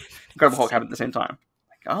 Incredible Hulk happened at the same time.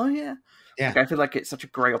 Like, oh yeah. Like, I feel like it's such a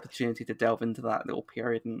great opportunity to delve into that little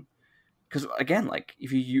period, and because again, like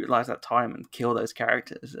if you utilize that time and kill those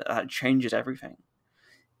characters, that changes everything.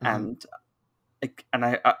 Mm-hmm.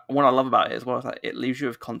 And what I love about it as well is that it leaves you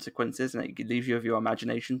with consequences, and it leaves you with your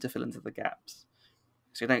imagination to fill into the gaps.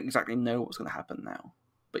 So you don't exactly know what's going to happen now,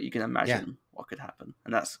 but you can imagine what could happen,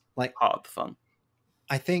 and that's like part of the fun.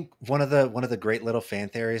 I think one of the great little fan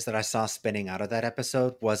theories that I saw spinning out of that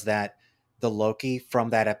episode was that the Loki from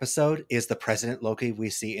that episode is the President Loki we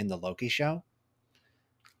see in the Loki show.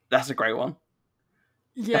 That's a great one.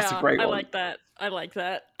 Yeah, that's a great one. I like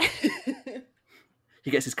that. He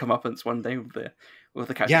gets his comeuppance one day with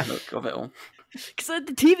the captain look of it all. Because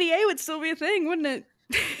the TVA would still be a thing, wouldn't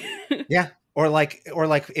it? Yeah. Or like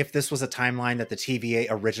if this was a timeline that the TVA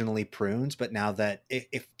originally pruned, but now that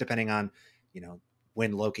if depending on,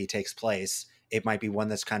 when Loki takes place, it might be one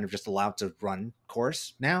that's kind of just allowed to run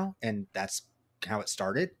course now. And that's how it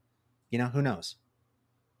started. Who knows?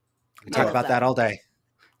 We can talk about that all day.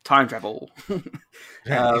 Time travel.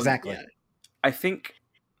 Yeah, exactly. Yeah. I think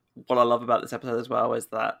what I love about this episode as well is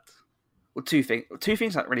that, two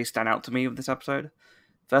things that really stand out to me with this episode.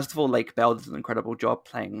 First of all, Lake Bell does an incredible job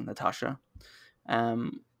playing Natasha. I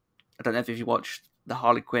don't know if you watched the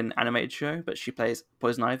Harley Quinn animated show, but she plays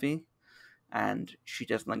Poison Ivy, and she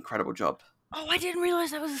does an incredible job. Oh, I didn't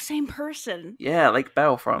realize that was the same person. Yeah, Lake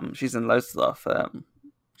Bell she's in loads of stuff.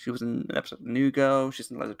 She was in an episode of New Girl. She's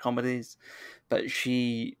in loads of comedies, but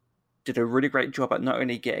she did a really great job at not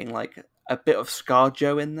only getting like a bit of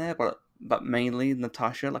ScarJo in there, but mainly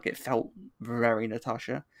Natasha. Like it felt very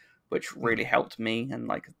Natasha, which really helped me and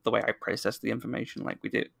like the way I processed the information. Like we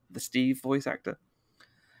did the Steve voice actor.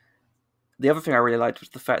 The other thing I really liked was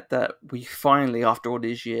the fact that we finally, after all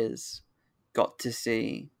these years, got to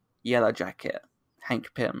see Yellow Jacket,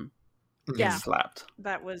 Hank Pym, get slapped.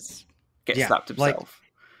 That was slapped himself.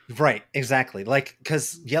 Right, exactly. Like,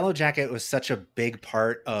 because Yellow Jacket was such a big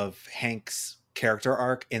part of Hank's character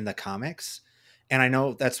arc in the comics, And I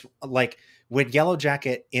know that's like when Yellow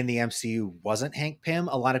Jacket in the MCU wasn't Hank Pym,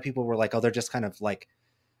 a lot of people were like, oh, they're just kind of like,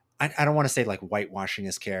 I don't want to say like whitewashing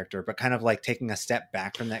his character, but kind of like taking a step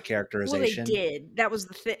back from that characterization. Well, they did. That was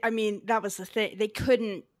the thing. I mean, that was the thing. They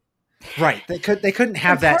couldn't. Right. They couldn't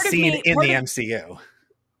have And that part of scene me- in part the of- MCU.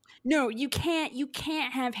 No, you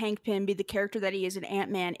can't have Hank Pym be the character that he is in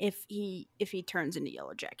Ant-Man if he turns into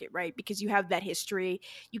Yellow Jacket, right? Because you have that history.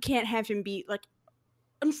 You can't have him be like,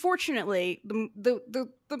 unfortunately, the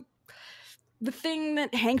thing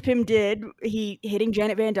that Hank Pym did, he hitting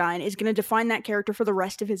Janet Van Dyne, is going to define that character for the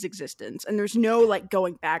rest of his existence, and there's no like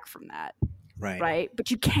going back from that. Right.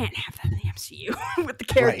 But you can't have that in the MCU with the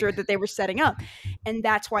character that they were setting up. And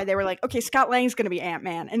that's why they were like, okay, Scott Lang's going to be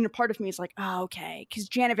Ant-Man. And a part of me is like, oh, okay. Because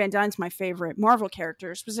Janet Van Dyne's my favorite Marvel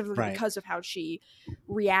character, specifically because of how she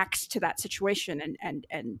reacts to that situation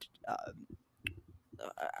and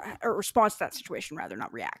or responds to that situation, rather,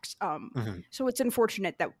 not reacts. So it's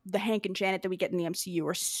unfortunate that the Hank and Janet that we get in the MCU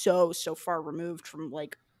are so far removed from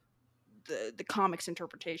like the comics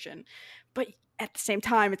interpretation. But at the same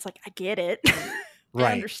time, it's like, I get it.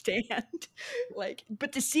 I understand. Like,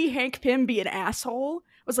 but to see Hank Pym be an asshole,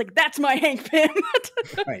 I was like, that's my Hank Pym.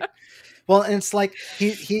 Right. Well, and it's like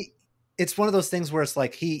he it's one of those things where it's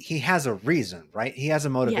like he has a reason, right? He has a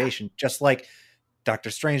motivation, just like Doctor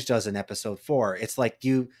Strange does in episode 4. It's like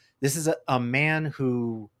this is a man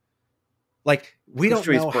who, like, we don't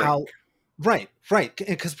know how. Right.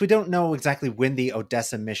 Because we don't know exactly when the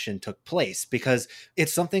Odessa mission took place, because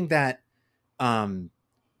it's something that in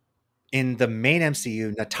the main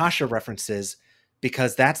MCU, Natasha references,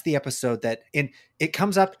 because that's the episode that it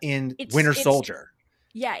comes up in Winter Soldier.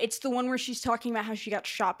 Yeah, it's the one where she's talking about how she got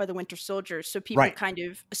shot by the Winter Soldier. So people kind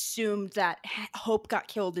of assumed that Hope got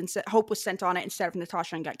killed, and Hope was sent on it instead of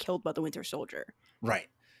Natasha and got killed by the Winter Soldier. Right.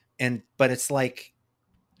 But it's like,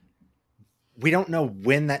 we don't know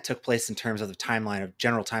when that took place in terms of the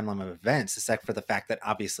general timeline of events, except for the fact that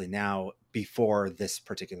obviously now before this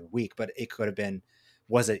particular week, but it could have been,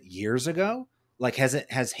 was it years ago? Like,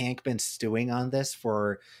 has Hank been stewing on this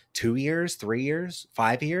for 2 years, 3 years,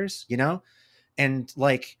 5 years, you know? And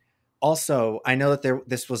like, also, I know that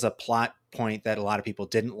this was a plot point that a lot of people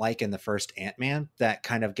didn't like in the first Ant-Man that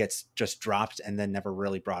kind of gets just dropped and then never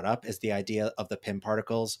really brought up, is the idea of the Pym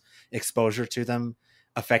particles, exposure to them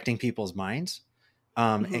affecting people's minds.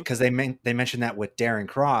 Because they mentioned that with Darren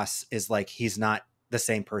Cross, is like, he's not the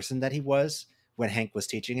same person that he was when Hank was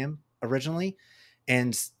teaching him originally.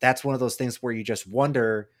 And that's one of those things where you just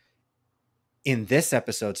wonder, in this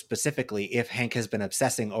episode specifically, if Hank has been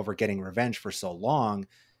obsessing over getting revenge for so long,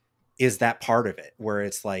 is that part of it, where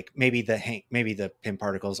it's like, maybe the Pym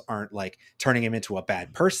particles aren't like turning him into a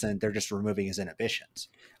bad person, they're just removing his inhibitions.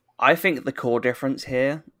 I think the core difference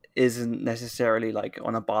here isn't necessarily like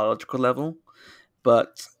on a biological level,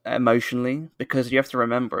 but emotionally, because you have to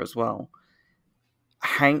remember as well,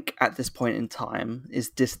 Hank at this point in time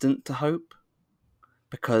is distant to Hope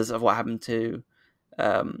because of what happened to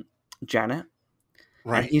Janet.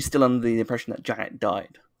 Right. And he's still under the impression that Janet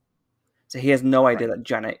died. So he has no idea that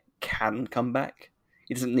Janet can come back.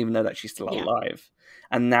 He doesn't even know that she's still alive.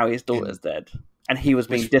 And now his daughter's dead. And he was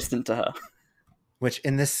being distant to her. Which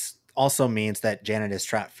in this also means that Janet is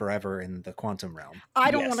trapped forever in the quantum realm. I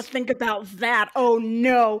don't want to think about that. Oh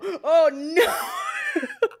no.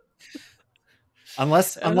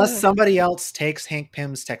 Unless somebody else takes Hank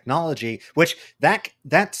Pym's technology, which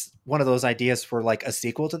that's one of those ideas for like a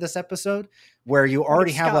sequel to this episode, where you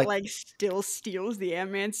already have like still steals the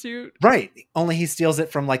Ant-Man suit. Right. Only he steals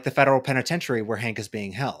it from like the federal penitentiary where Hank is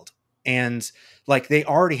being held. And like, they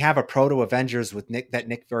already have a proto Avengers with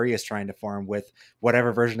Nick Fury is trying to form with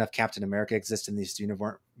whatever version of Captain America exists in this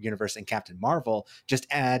universe and Captain Marvel. Just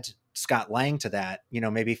add Scott Lang to that. You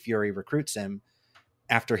know, maybe Fury recruits him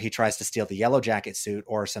after he tries to steal the Yellow Jacket suit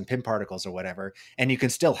or some Pym particles or whatever. And you can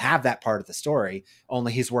still have that part of the story,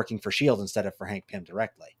 only he's working for S.H.I.E.L.D. instead of for Hank Pym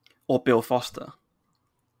directly. Or Bill Foster.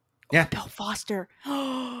 Yeah. Bill Foster.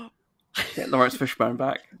 Get Lawrence Fishburne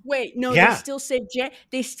back. Wait, no,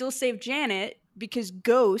 they still save Janet because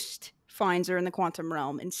Ghost finds her in the quantum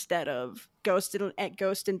realm instead of Ghost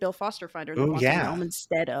and Bill Foster find her in the quantum realm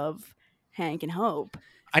instead of Hank and Hope.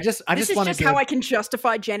 This is just how I can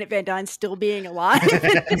justify Janet Van Dyne still being alive.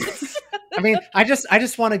 I mean, I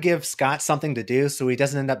just want to give Scott something to do so he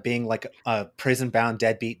doesn't end up being like a prison-bound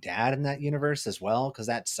deadbeat dad in that universe as well, because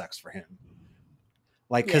that sucks for him.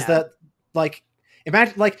 Like, because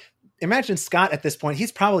imagine Scott at this point,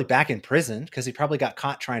 he's probably back in prison because he probably got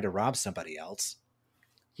caught trying to rob somebody else.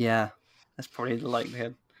 Yeah, that's probably the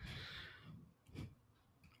likelihood.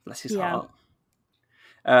 Bless his heart.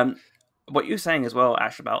 What you're saying as well,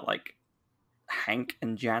 Ash, about like Hank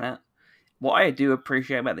and Janet. What I do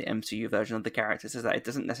appreciate about the MCU version of the characters is that it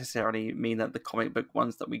doesn't necessarily mean that the comic book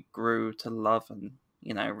ones that we grew to love and,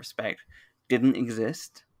 respect didn't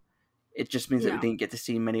exist. It just means that we didn't get to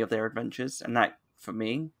see many of their adventures, and that, for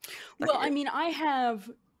me... Well, I mean,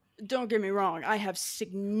 don't get me wrong, I have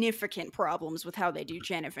significant problems with how they do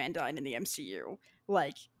Janet Van Dyne in the MCU.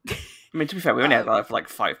 Like... I mean, to be fair, we only had that for like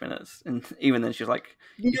 5 minutes, and even then she's like,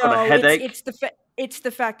 got a headache. It's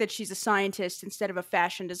the fact that she's a scientist instead of a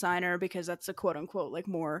fashion designer, because that's a quote-unquote, like,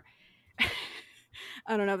 more...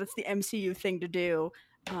 I don't know, that's the MCU thing to do.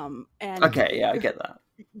 And okay, yeah, I get that.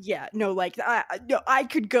 Yeah, no, like, I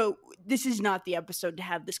could go... This is not the episode to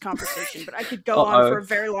have this conversation, but I could go on for a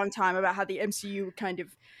very long time about how the MCU kind of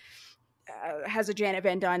has a Janet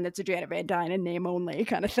Van Dyne that's a Janet Van Dyne in name only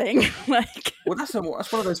kind of thing. Like, well, that's one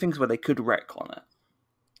of those things where they could retcon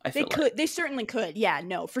it. They certainly could. Yeah,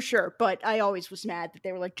 no, for sure. But I always was mad that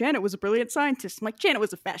they were like, Janet was a brilliant scientist. I'm like, Janet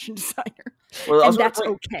was a fashion designer. Well, and that's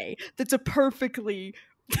okay. That's a perfectly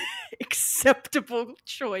acceptable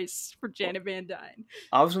choice for Janet Van Dyne.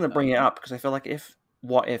 I was going to bring it up because I feel like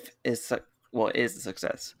What If is a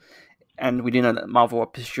success, and we do know that Marvel are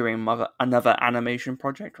pursuing another animation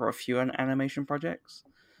project or a few animation projects,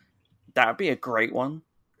 that would be a great one.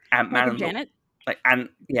 Ant-Man and Janet?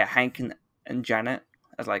 Hank and Janet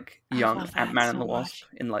as like young Ant-Man and the Wasp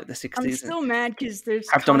in like the 60s. I'm still mad because there's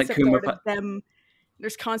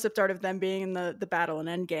concept art of them being in the battle in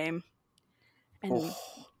Endgame, and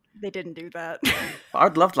they didn't do that.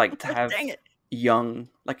 I'd love to have young,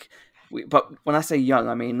 but when I say young,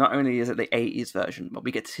 I mean not only is it the 80s version, but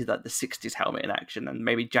we get to see the 60s helmet in action, and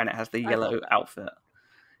maybe Janet has the yellow outfit.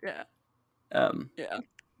 Yeah.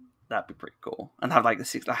 That'd be pretty cool. And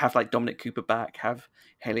have Dominic Cooper back, have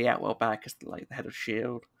Haley Atwell back as the head of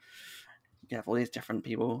S.H.I.E.L.D. You have all these different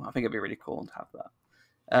people. I think it'd be really cool to have that.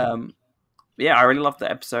 I really love the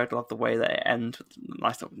episode. I love the way that it ends with a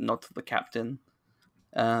nice little nod to the captain.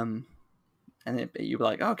 And you were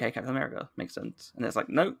like, okay, Captain America, makes sense. And it's like,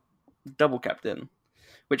 no, double captain,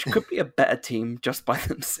 which could be a better team just by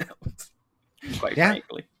themselves, quite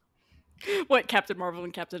frankly. What, Captain Marvel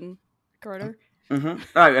and Captain Carter? Mm-hmm.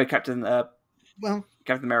 Oh,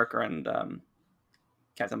 Captain America and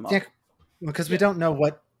Captain Marvel. Yeah, because we don't know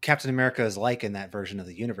what Captain America is like in that version of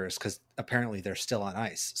the universe, because apparently they're still on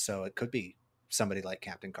ice. So it could be somebody like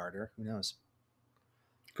Captain Carter. Who knows?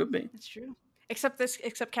 Could be. That's true. Except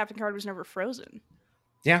Captain Carter was never frozen.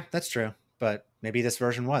 Yeah, that's true. But maybe this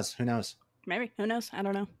version was. Who knows? Maybe. Who knows? I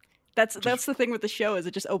don't know. That's the thing with the show, is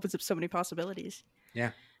it just opens up so many possibilities.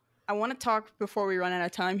 Yeah. I want to talk before we run out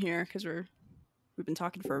of time here, because we've been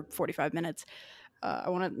talking for 45 minutes. I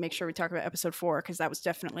want to make sure we talk about episode 4, because that was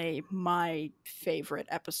definitely my favorite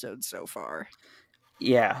episode so far.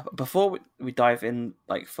 Yeah, before we dive in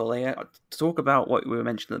fully, to talk about what we were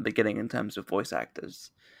mentioning at the beginning in terms of voice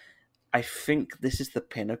actors, I think this is the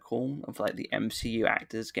pinnacle of the MCU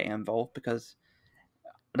actors getting involved, because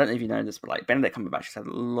I don't know if you know this, but Benedict Cumberbatch has had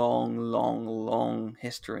a long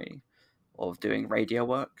history of doing radio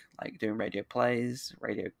work, doing radio plays,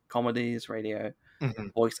 radio comedies, radio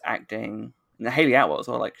voice acting. And Haley Atwell as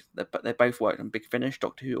well, they both worked on Big Finish,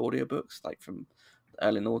 Doctor Who audiobooks, from the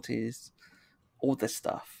early noughties, all this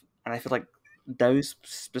stuff. And I feel like those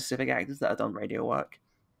specific actors that have done radio work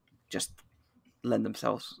just lend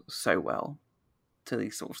themselves so well to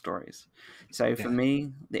these sort of stories. So for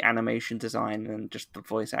me, the animation design and just the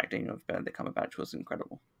voice acting of Benedict Cumberbatch was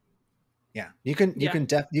incredible. Yeah, you can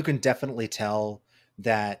definitely tell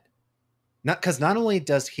that, not only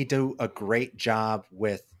does he do a great job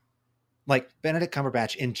with, Benedict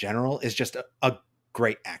Cumberbatch in general is just a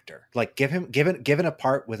great actor. Given a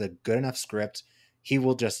part with a good enough script, he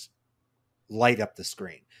will just light up the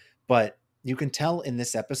screen. But you can tell in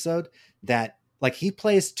this episode that he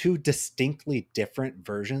plays two distinctly different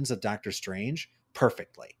versions of Doctor Strange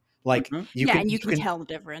perfectly. You can tell the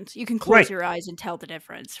difference. You can close your eyes and tell the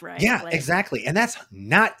difference, right? Yeah, exactly. And that's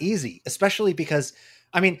not easy, especially because,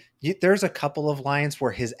 there's a couple of lines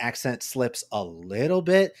where his accent slips a little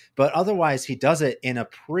bit, but otherwise he does it in a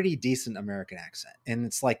pretty decent American accent. And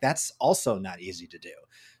it's that's also not easy to do.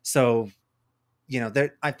 So,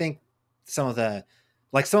 I think some of the,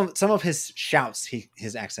 some of his shouts,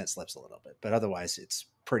 his accent slips a little bit, but otherwise it's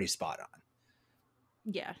pretty spot on.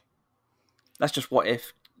 Yeah. That's just what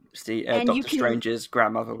if Doctor Strange's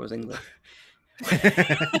grandmother was English.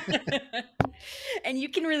 And you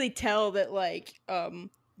can really tell that I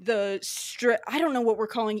don't know what we're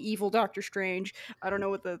calling evil Doctor Strange. I don't know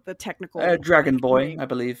what the technical Dragon Boy, I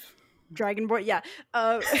believe. Dragon Boy, yeah.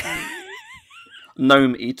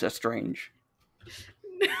 Gnome Eater Strange.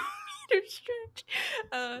 Gnome Eater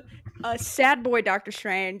Strange. sad boy Doctor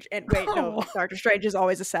Strange, and wait, no, Oh. Doctor Strange is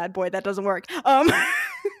always a sad boy. That doesn't work.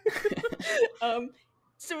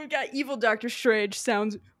 So we've got evil Doctor Strange.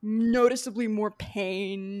 Sounds noticeably more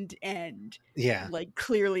pained and Yeah. like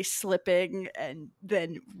clearly slipping, and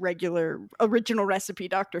then regular original recipe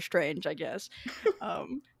Doctor Strange, I guess.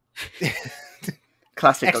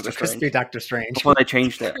 Classic Extra Doctor crispy Strange. Doctor Strange. Before they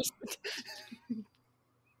changed it.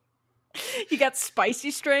 You got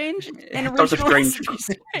Spicy Strange and Doctor original Strange. recipe It's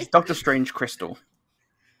Strange. Doctor Strange Crystal.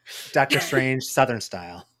 Doctor Strange Southern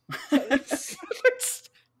style.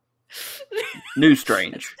 New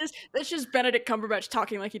Strange. That's just Benedict Cumberbatch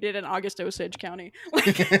talking like he did in August Osage County.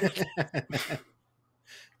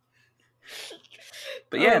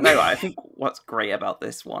 But yeah, no, I think what's great about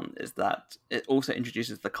this one is that it also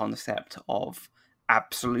introduces the concept of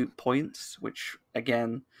absolute points, which,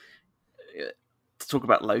 again, to talk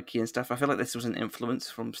about Loki and stuff, I feel like this was an influence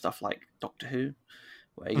from stuff like Doctor Who,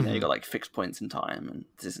 where, you know, you got like fixed points in time, and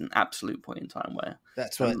this is an absolute point in time where...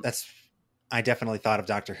 I definitely thought of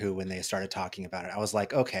Doctor Who when they started talking about it. I was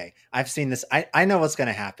like, okay, I've seen this. I know what's going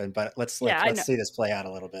to happen, but let's see this play out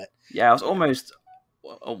a little bit. Yeah, I was almost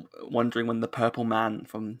wondering when the purple man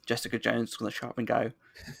from Jessica Jones was going to show up and go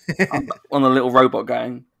on the little robot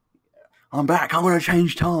going, "I'm back, I'm going to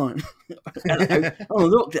change time." Oh,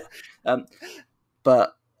 look.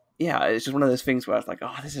 But yeah, it's just one of those things where I was like,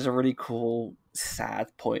 oh, this is a really cool,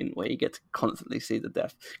 sad point where you get to constantly see the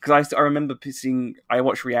death. Because I remember I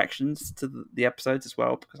watch reactions to the episodes as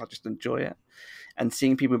well because I just enjoy it. And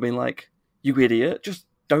seeing people being like, "You idiot, just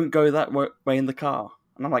don't go that way in the car."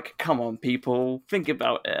 And I'm like, come on, people, think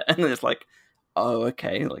about it. And it's like, oh,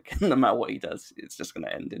 okay, like no matter what he does, it's just going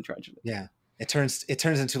to end in tragedy. Yeah, it turns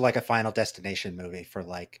into like a Final Destination movie for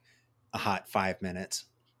like a hot 5 minutes.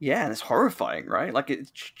 Yeah, and it's horrifying, right? Like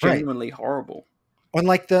it's genuinely horrible. And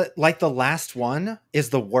like the last one is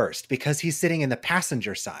the worst because he's sitting in the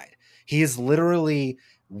passenger side. He is literally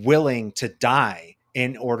willing to die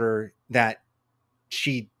in order that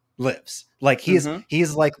she lives. Like he is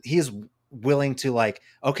willing to like,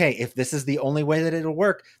 okay, if this is the only way that it'll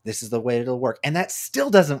work, this is the way it'll work. And that still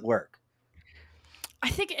doesn't work. I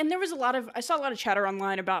think, and I saw a lot of chatter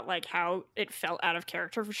online about like how it felt out of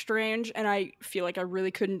character for Strange, and I feel like I really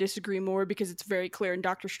couldn't disagree more because it's very clear in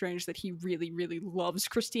Doctor Strange that he really, really loves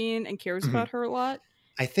Christine and cares about her a lot.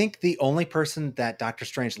 I think the only person that Doctor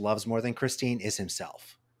Strange loves more than Christine is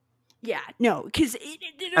himself. Yeah, no, because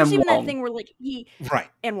there's even that thing where like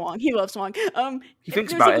and Wong, he loves Wong. He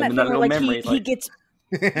thinks about him in that little memory. He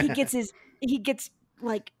gets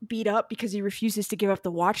like beat up because he refuses to give up the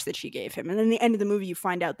watch that she gave him, and then the end of the movie you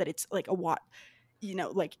find out that it's like a watch. You know,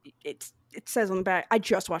 like it says on the back. I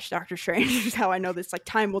just watched Doctor Strange. This is how I know this. Like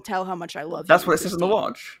time will tell how much I love. That's what it says on the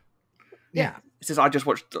watch. Yeah, it says I just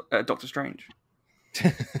watched Doctor Strange.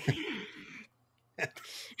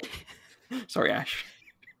 Sorry, Ash.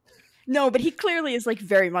 No, but he clearly is like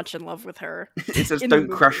very much in love with her. It says, "Don't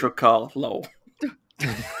crash your car." Lol.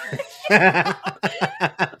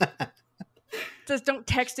 It says, "Don't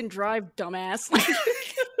text and drive, dumbass."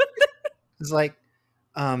 It's like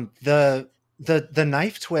the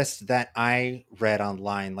knife twist that I read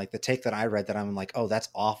online, like the take that I read that I'm like, oh, that's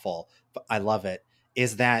awful, but I love it,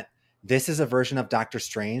 is that this is a version of Doctor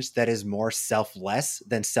Strange that is more selfless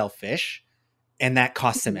than selfish, and that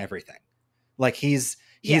costs him everything. Like he's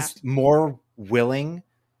more willing,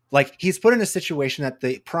 like he's put in a situation that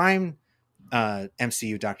the prime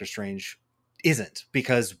MCU Doctor Strange isn't,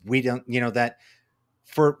 because we don't, you know, that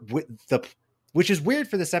which is weird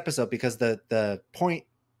for this episode because the point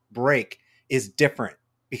break is different,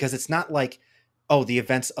 because it's not like, oh, the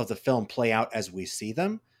events of the film play out as we see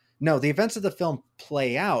them. No, the events of the film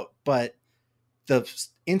play out, but the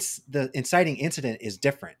inciting incident is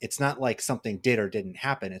different. It's not like something did or didn't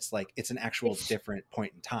happen. It's like it's an actual different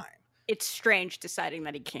point in time. It's Strange deciding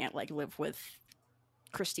that he can't like live with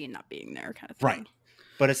Christine not being there, kind of thing. Right.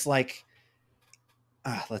 But it's like,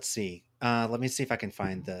 let's see. Let me see if I can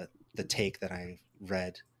find the take that I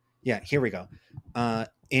read. Yeah, here we go.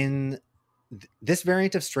 This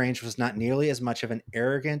variant of Strange was not nearly as much of an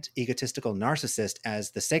arrogant, egotistical narcissist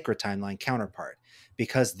as the Sacred Timeline counterpart,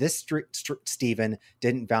 because this Stephen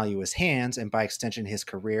didn't value his hands, and by extension his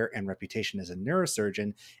career and reputation as a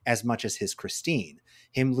neurosurgeon, as much as his Christine.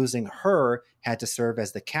 Him losing her had to serve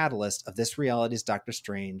as the catalyst of this reality's Doctor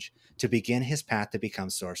Strange to begin his path to become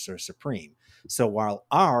Sorcerer Supreme. So while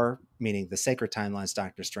meaning the Sacred Timeline's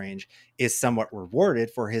Doctor Strange, is somewhat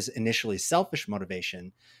rewarded for his initially selfish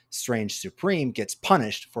motivation, Strange Supreme gets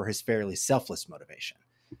punished for his fairly selfless motivation.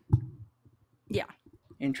 Yeah.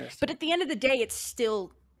 Interesting. But at the end of the day, it's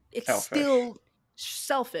still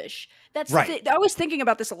selfish. That's Right. I was thinking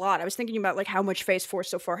about this a lot. I was thinking about like how much Phase 4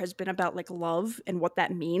 so far has been about like love and what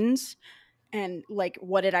that means, and like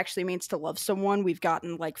what it actually means to love someone. We've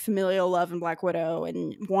gotten like familial love in Black Widow,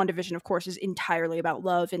 and WandaVision, of course, is entirely about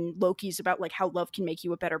love, and Loki's about like how love can make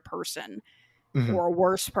you a better person Mhm. or a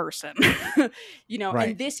worse person. You know, Right.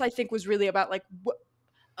 and this I think was really about like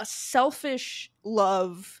a selfish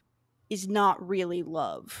love is not really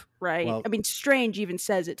love, right? Well, I mean, Strange even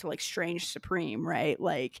says it to like Strange Supreme, right?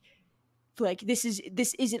 Like this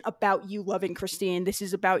isn't about you loving Christine. This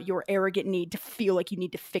is about your arrogant need to feel like you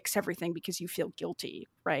need to fix everything because you feel guilty,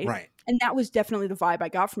 right? right. And that was definitely the vibe I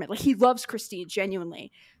got from it. Like he loves Christine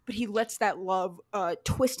genuinely, but he lets that love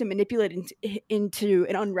twist and manipulate into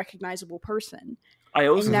an unrecognizable person. I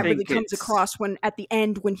also And that think really comes across when at the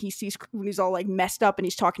end when he's all like messed up and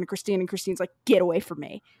he's talking to Christine and Christine's like, "Get away from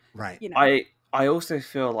me." Right. You know. I also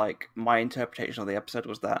feel like my interpretation of the episode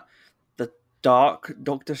was that the Dark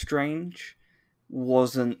Doctor Strange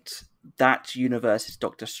wasn't that universe's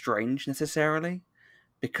Doctor Strange necessarily,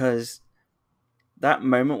 because that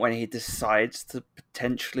moment when he decides to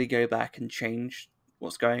potentially go back and change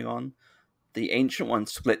what's going on, the Ancient One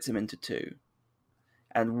splits him into two,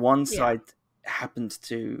 and one side happens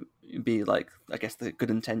to be like, I guess, the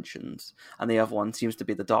good intentions, and the other one seems to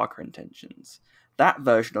be the darker intentions. That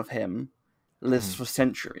version of him lives for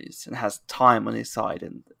centuries and has time on his side,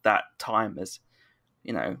 and that time is,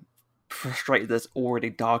 you know, frustrated there's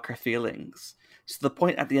already darker feelings. So the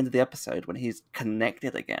point at the end of the episode when he's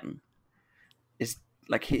connected again is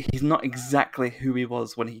like he's not exactly who he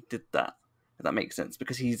was when he did that, if that makes sense,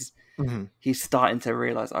 because he's starting to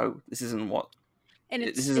realize, oh, this isn't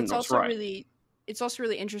what's also right.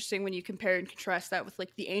 really interesting when you compare and contrast that with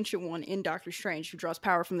like the Ancient One in Doctor Strange, who draws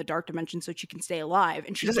power from the dark dimension so she can stay alive,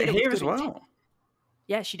 and She does it here as well.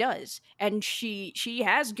 Yeah, she does, and she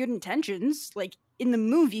has good intentions. Like in the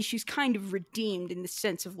movie, she's kind of redeemed in the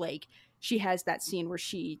sense of like she has that scene where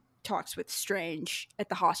she talks with Strange at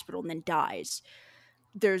the hospital and then dies.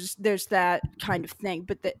 There's that kind of thing,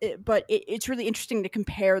 but it's really interesting to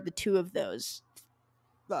compare the two of those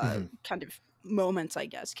kind of moments, I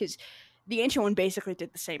guess, because the Ancient One basically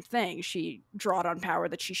did the same thing. She drawed on power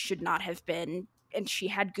that she should not have been, and she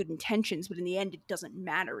had good intentions, but in the end, it doesn't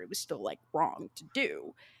matter. It was still like wrong to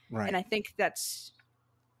do. Right. And I think that's,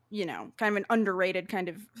 you know, kind of an underrated kind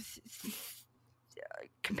of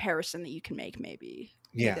comparison that you can make. Maybe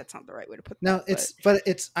that's not the right way to put that. No, it's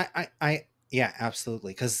yeah,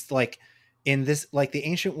 absolutely. Because like in this, like the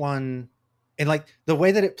Ancient One, and like the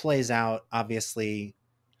way that it plays out, obviously,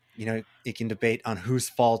 you know, you can debate on whose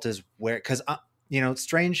fault is where, because you know,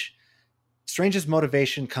 Strange's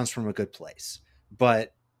motivation comes from a good place,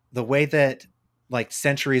 but the way that like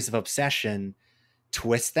centuries of obsession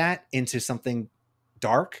twist that into something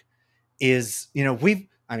dark is, you know,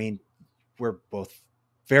 we're both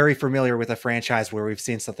very familiar with a franchise where we've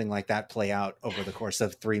seen something like that play out over the course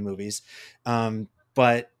of 3 movies.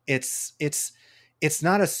 But it's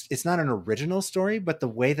not an original story, but the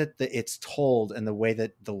way that it's told and the way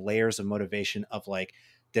that the layers of motivation of like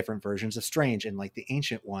different versions of Strange and like the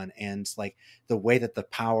Ancient One, and like the way that the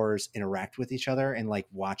powers interact with each other, and like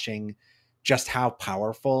watching just how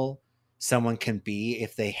powerful someone can be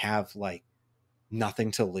if they have like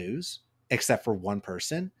nothing to lose except for one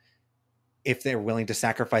person, if they're willing to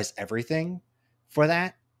sacrifice everything for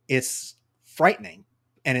that. It's frightening,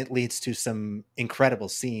 and it leads to some incredible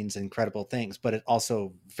scenes, incredible things, but it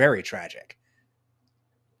also very tragic.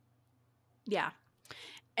 Yeah.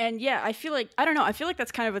 And yeah, I feel like, I don't know, I feel like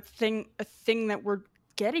that's kind of a thing that we're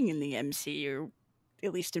getting in the MCU,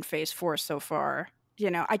 at least in Phase 4 so far. You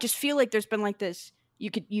know, I just feel like there's been like this,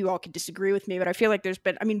 you all could disagree with me, but I feel like there's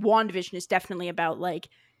been, I mean, WandaVision is definitely about like,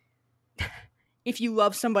 if you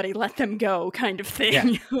love somebody, let them go kind of thing.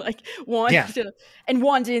 Yeah. Like and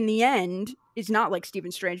Wanda in the end is not like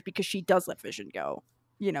Stephen Strange because she does let Vision go.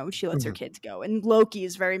 You know, she lets her kids go. And Loki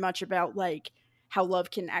is very much about like how love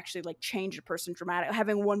can actually like change a person dramatically.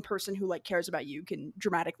 Having one person who like cares about you can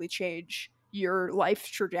dramatically change your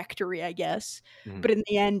life trajectory, I guess. But in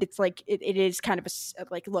the end, it's like it is kind of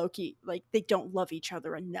like Loki, like they don't love each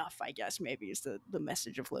other enough, I guess, maybe is the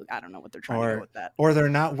message of Loki. I don't know what they're trying to go with that. Or they're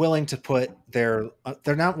not willing to put they're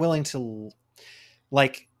not willing to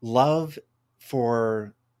like love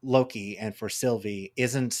for Loki and for Sylvie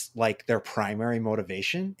isn't like their primary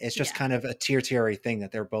motivation. It's just kind of a tertiary thing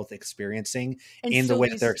that they're both experiencing in the way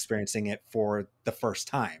that they're experiencing it for the first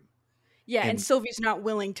time. Yeah, and Sylvie's not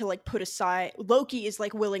willing to like put aside, Loki is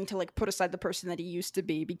like willing to like put aside the person that he used to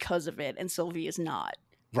be because of it, and Sylvie is not.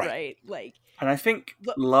 Right? Like, and I think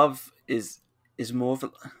love is more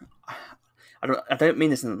of I don't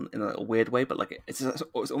mean this in a weird way, but like it's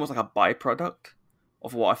almost like a byproduct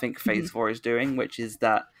of what I think Phase 4 is doing, which is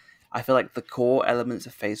that I feel like the core elements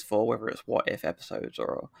of Phase 4, whether it's What If episodes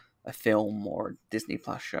or a film or a Disney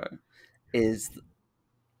Plus show, is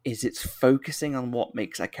it's focusing on what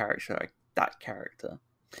makes a character like that character.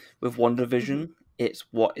 With WandaVision, it's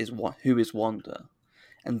who is Wanda,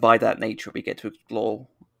 and by that nature, we get to explore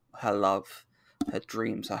her love, her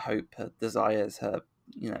dreams, her hope, her desires, her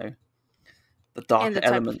the darker And the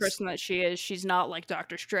type elements. of person that she is. She's not like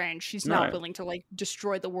Doctor Strange. She's not willing to like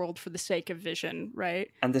destroy the world for the sake of Vision, right?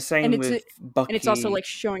 And the same with Bucky. And it's also like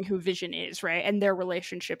showing who Vision is, right? And their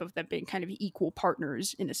relationship of them being kind of equal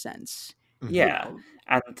partners in a sense. Yeah,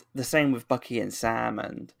 and the same with Bucky and Sam,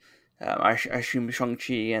 and I assume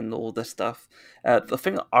Shang-Chi and all this stuff. The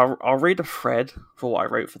thing, I'll read a thread for what I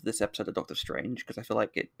wrote for this episode of Doctor Strange, because I feel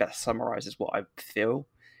like it best summarizes what I feel,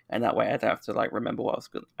 and that way I don't have to like remember what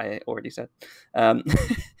I already said.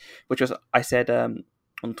 Which was, I said on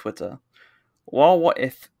Twitter, while What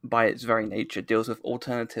If, by its very nature, deals with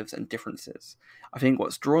alternatives and differences, I think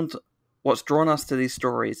what's drawn us to these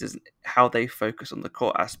stories is how they focus on the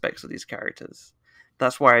core aspects of these characters.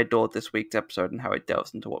 That's why I adored this week's episode and how it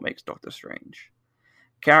delves into what makes Doctor Strange.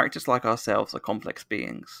 Characters like ourselves are complex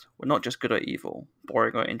beings. We're not just good or evil,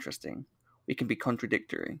 boring or interesting. We can be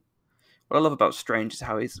contradictory. What I love about Strange is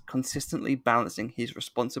how he's consistently balancing his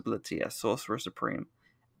responsibility as Sorcerer Supreme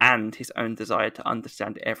and his own desire to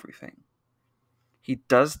understand everything. He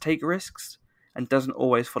does take risks and doesn't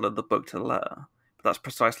always follow the book to the letter, but that's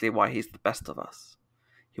precisely why he's the best of us.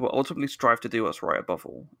 He will ultimately strive to do what's right above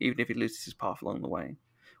all, even if he loses his path along the way,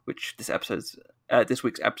 which this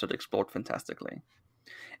week's episode explored fantastically.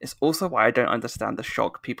 It's also why I don't understand the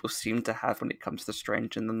shock people seem to have when it comes to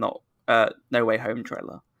Strange in the No Way Home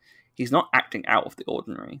trailer. He's not acting out of the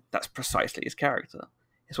ordinary. That's precisely his character.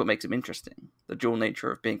 It's what makes him interesting. The dual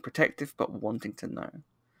nature of being protective but wanting to know.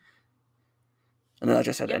 And then I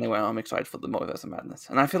just said, anyway, I'm excited for the Multiverse of Madness.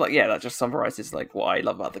 And I feel like, that just summarizes like what I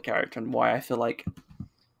love about the character and why I feel like,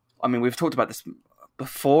 I mean, we've talked about this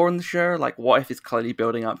before in the show, like What If is clearly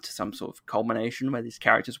building up to some sort of culmination where these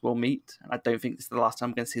characters will meet. And I don't think this is the last time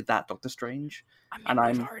I'm going to see that Doctor Strange. I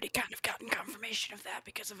mean, we've already kind of gotten confirmation of that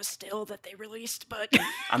because of a still that they released, but...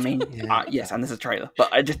 I mean, yes, and there's a trailer.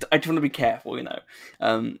 But I just want to be careful,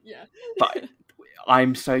 But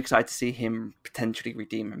I'm so excited to see him potentially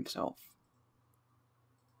redeem himself.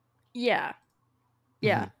 Yeah.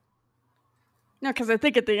 Yeah. No, because I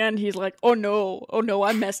think at the end he's like, oh no,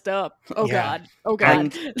 I messed up. Oh God.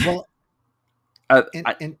 And, well,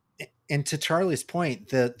 and to Charlie's point,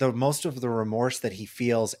 the most of the remorse that he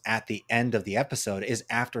feels at the end of the episode is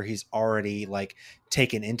after he's already like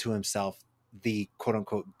taken into himself the quote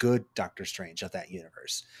unquote good Doctor Strange of that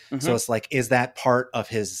universe. So it's like, is that part of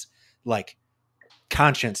his like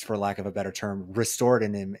conscience, for lack of a better term, restored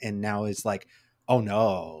in him? And now is like, oh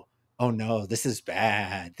no, this is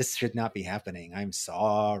bad. This should not be happening. I'm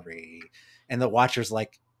sorry. And the Watcher's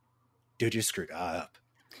like, dude, you screwed up.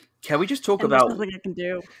 Can we just talk about... There's nothing I can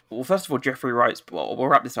do. Well, first of all, Jeffrey Wright's... Well, we'll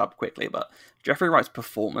wrap this up quickly, but Jeffrey Wright's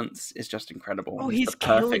performance is just incredible. Oh, he's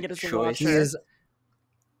killing it as a Watcher. He is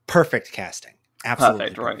perfect casting.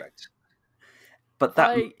 Absolutely perfect. Right. But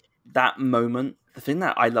that moment, the thing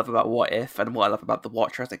that I love about What If and what I love about the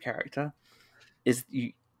Watcher as a character is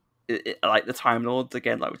like the Time Lords,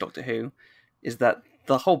 again, like with Doctor Who, is that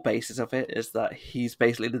the whole basis of it is that he's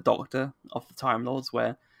basically the Doctor of the Time Lords,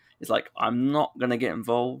 where it's like, I'm not going to get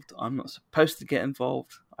involved. I'm not supposed to get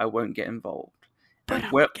involved. I won't get involved. And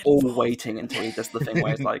we're all waiting until he does the thing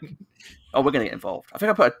where it's like, oh, we're going to get involved. I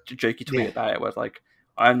think I put a jokey tweet about it where it's like,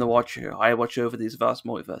 I'm the Watcher. I watch over these vast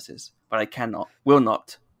multiverses, but I cannot, will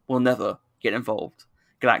never get involved.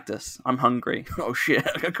 Galactus, I'm hungry. Oh shit.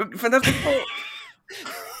 Fantastic Four.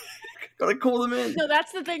 Gotta call them in. No,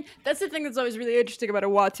 that's the thing. That's the thing that's always really interesting about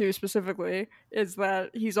Uatu specifically, is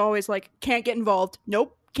that he's always like, can't get involved.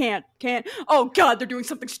 Nope. Can't. Oh God, they're doing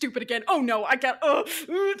something stupid again. Oh no, I got.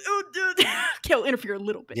 Kill, interfere a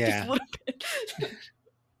little bit, just a little bit.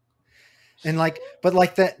 And like, but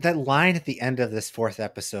like that line at the end of this 4th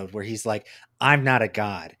episode where he's like, "I'm not a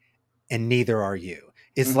god, and neither are you."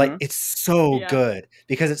 It's like, it's so good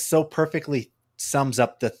because it so perfectly sums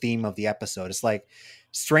up the theme of the episode. It's like,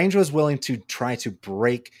 Strange was willing to try to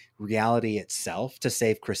break reality itself to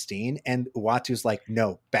save Christine, and Uatu's like,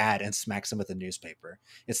 no, bad, and smacks him with a newspaper.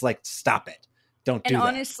 It's like, stop it. Don't do that.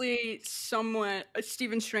 And honestly,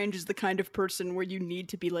 Stephen Strange is the kind of person where you need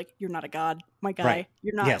to be like, you're not a god, my guy. Right.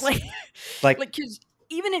 You're not like, because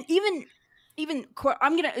even even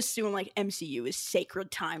I'm gonna assume like MCU is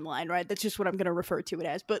sacred timeline, right? That's just what I'm gonna refer to it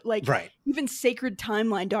as. But like, Right. even sacred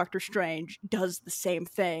timeline Doctor Strange does the same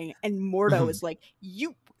thing, and Mordo is like,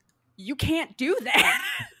 you can't do that.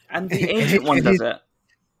 And the ancient one does it.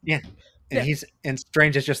 Yeah. And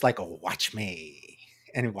Strange is just like, watch me.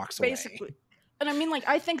 And he walks basically. away. And I mean, like,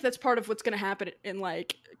 I think that's part of what's going to happen in,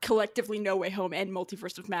 like, collectively No Way Home and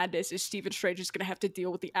Multiverse of Madness is Stephen Strange is going to have to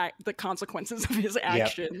deal with the consequences of his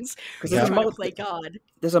actions. Because He's trying to play God.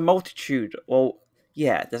 There's a multitude. Well,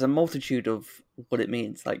 yeah, there's a multitude of what it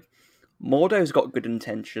means. Like, Mordo's got good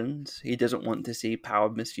intentions. He doesn't want to see power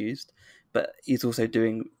misused, but he's also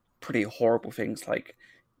doing pretty horrible things, like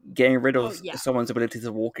getting rid of someone's ability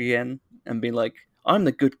to walk again and being like, I'm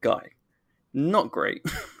the good guy. Not great.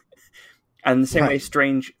 And the same way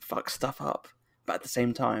Strange fucks stuff up, but at the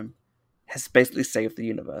same time has basically saved the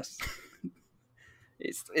universe.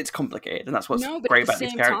 It's complicated, and that's what's great about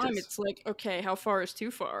these characters. At the same time, it's like, okay, how far is too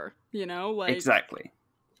far? You know, like exactly.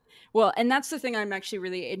 Well, and that's the thing I'm actually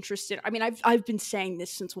really interested. I mean, I've been saying this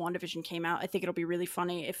since WandaVision came out. I think it'll be really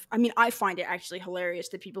funny if. I mean, I find it actually hilarious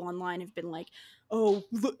that people online have been like, "Oh,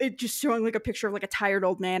 look, it just showing like a picture of like a tired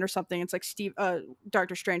old man or something." It's like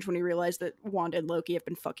Doctor Strange when he realized that Wanda and Loki have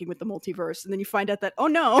been fucking with the multiverse, and then you find out that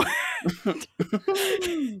no.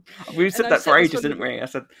 We said that for ages, didn't we? I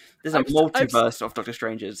said there's a multiverse of Doctor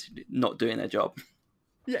Stranges not doing their job.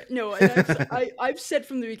 Yeah, no, and I've said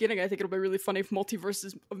from the beginning, I think it'll be really funny if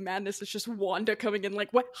Multiverses of Madness is just Wanda coming in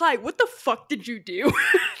like, what the fuck did you do?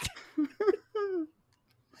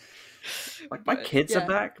 Like, my kids are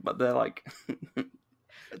back, but they're like...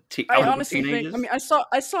 I honestly think, I mean, I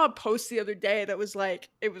saw a post the other day that was like,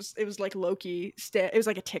 it was like Loki, it was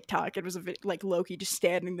like a TikTok, it was like Loki just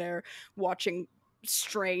standing there watching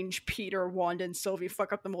Strange, Peter, Wanda, and Sylvie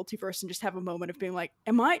fuck up the multiverse and just have a moment of being like,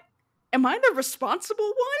 Am I the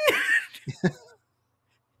responsible one?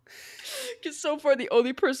 Because so far the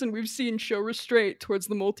only person we've seen show restraint towards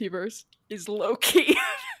the multiverse is Loki.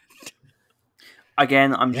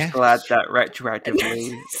 Again, I'm just glad that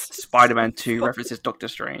retroactively Spider-Man 2 references Doctor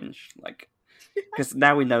Strange. Like, because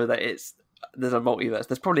now we know that there's a multiverse.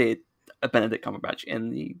 There's probably a Benedict Cumberbatch in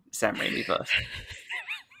the Sam Raimi verse.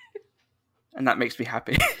 And that makes me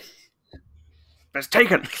happy. But it's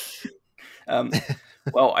taken!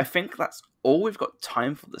 Well, I think that's all we've got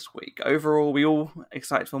time for this week. Overall, we all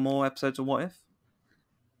excited for more episodes of What If?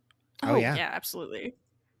 Oh yeah, absolutely.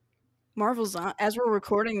 As we're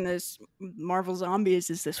recording this, Marvel Zombies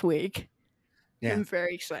is this week. Yeah. I'm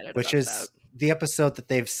very excited Which is that. The episode that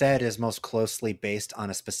they've said is most closely based on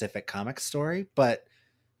a specific comic story, but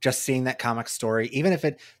just seeing that comic story, even if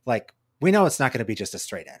it, like, we know it's not going to be just a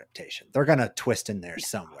straight adaptation. They're going to twist in there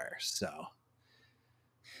somewhere, so...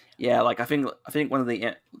 Yeah, like I think one of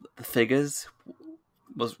the figures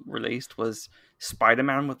was released was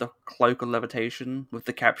Spider-Man with the cloak of levitation with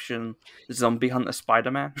the caption "Zombie Hunter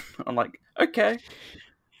Spider-Man." I'm like, okay,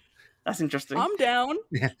 that's interesting. I'm down.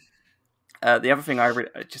 The other thing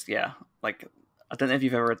like I don't know if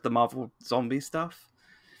you've ever read the Marvel zombie stuff,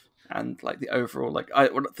 and like the overall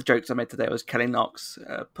one of the jokes I made today was Kelly Knox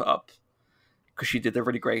put up because she did a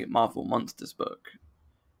really great Marvel Monsters book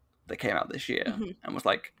that came out this year and was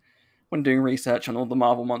like, when doing research on all the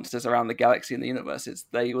Marvel monsters around the galaxy and the universe,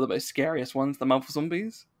 they were the most scariest ones, the Marvel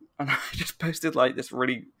zombies. And I just posted like this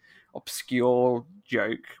really obscure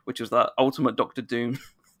joke, which was that Ultimate Doctor Doom.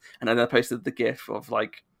 And then I posted the gif of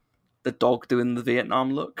like the dog doing the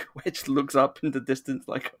Vietnam look, which looks up in the distance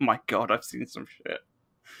like, oh my god, I've seen some shit.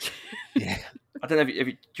 Yeah. I don't know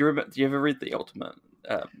do you ever read the Ultimate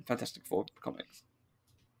Fantastic Four comics?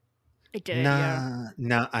 I did,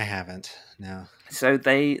 No, I haven't. No. So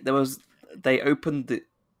they opened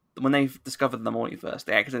when they discovered the multiverse,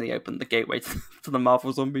 they accidentally opened the gateway to the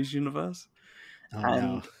Marvel Zombies universe. Oh,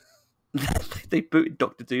 and they booted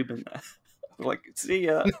Doctor Doom in there. Like, see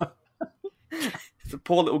ya. The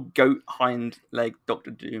poor little goat hind leg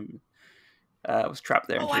Doctor Doom was trapped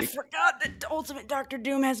there. I forgot that Ultimate Doctor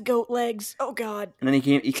Doom has goat legs. Oh god. And then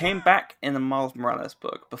he came back in the Miles Morales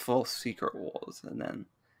book before Secret Wars, and then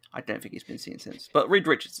I don't think he's been seen since. But Reed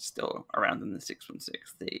Richards is still around in the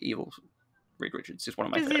 616. The evil Reed Richards is one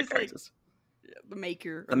of my favorite characters. Like, the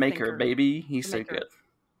Maker. The Maker, baby. He's so good.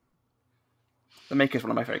 The Maker is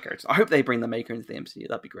one of my favorite characters. I hope they bring the Maker into the MCU.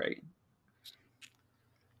 That'd be great.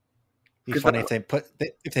 It'd be funny if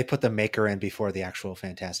they put the Maker in before the actual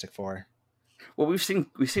Fantastic Four. Well, we've seen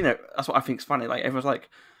it. That's what I think is funny. Like, everyone's like,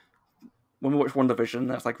 when we watched WandaVision,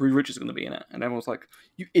 that's like, Reed Richards is going to be in it. And everyone's like,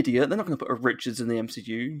 you idiot, they're not going to put a Richards in the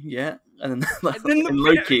MCU yet. And then,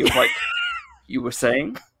 Loki was like, you were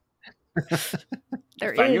saying?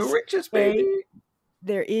 There Daniel is Richards, baby.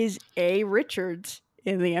 there is a Richards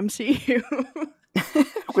in the MCU. We're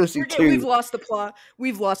gonna see two. We've lost the plot.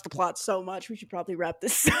 We've lost the plot so much. We should probably wrap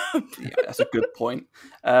this up. Yeah, that's a good point.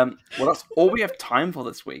 Well, that's all we have time for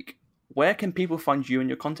this week. Where can people find you and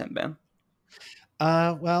your content, Ben?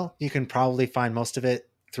 Well, you can probably find most of it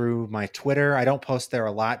through my Twitter. I don't post there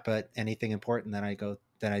a lot, but anything important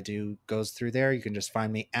that I do goes through there. You can just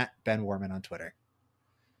find me at Ben Wahrman on Twitter.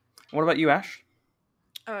 What about you, Ash?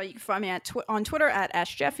 You can find me on Twitter at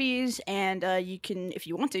AshJeffies, and you can, if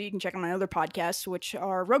you want to, you can check out my other podcasts, which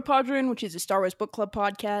are Rogue Podron, which is a Star Wars book club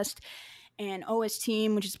podcast, and OS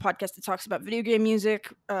Team, which is a podcast that talks about video game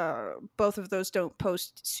music. Both of those don't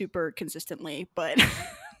post super consistently, but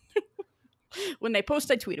when they post,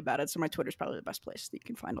 I tweet about it, so my Twitter's probably the best place that you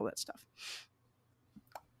can find all that stuff.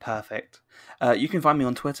 Perfect. You can find me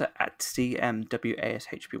on Twitter at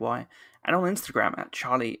CMWASHBY and on Instagram at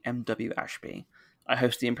CharlieMWAshby. I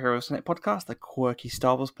host the Imperial Senate podcast, a quirky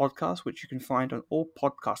Star Wars podcast, which you can find on all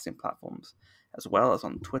podcasting platforms, as well as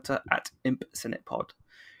on Twitter at ImpSenatePod.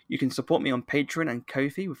 You can support me on Patreon and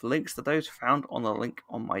Ko-fi with links to those found on the link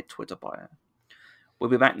on my Twitter bio.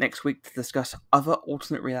 We'll be back next week to discuss other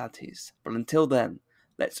alternate realities, but until then,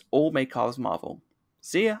 let's all make ours Marvel.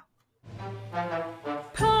 See ya!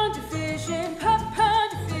 PonderVision,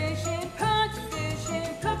 PonderVision, PonderVision,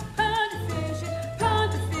 PonderVision, PonderVision,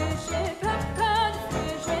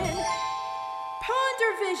 PonderVision,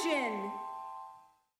 PonderVision.